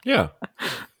 Yeah.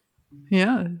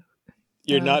 Yeah.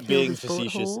 You're not healed being his boat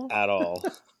facetious hole. at all.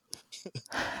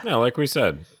 Yeah, like we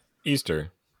said,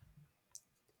 Easter.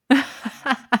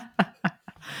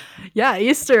 Yeah,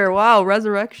 Easter. Wow,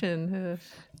 resurrection.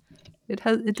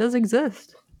 It does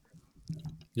exist.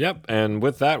 Yep, and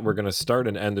with that, we're going to start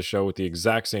and end the show with the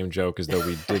exact same joke as though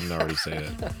we didn't already say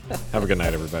it. Have a good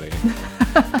night, everybody.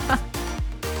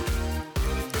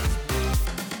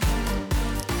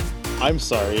 I'm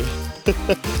sorry.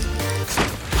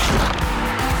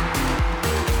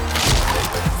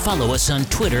 Follow us on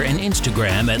Twitter and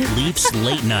Instagram at Leafs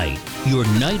Late Night, your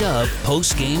night of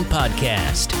post-game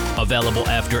podcast. Available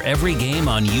after every game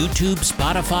on YouTube,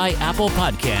 Spotify, Apple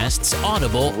Podcasts,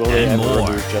 Audible, Will they and ever more.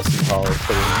 remove Justin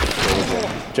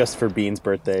Collins just for Bean's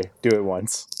birthday? Do it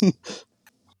once.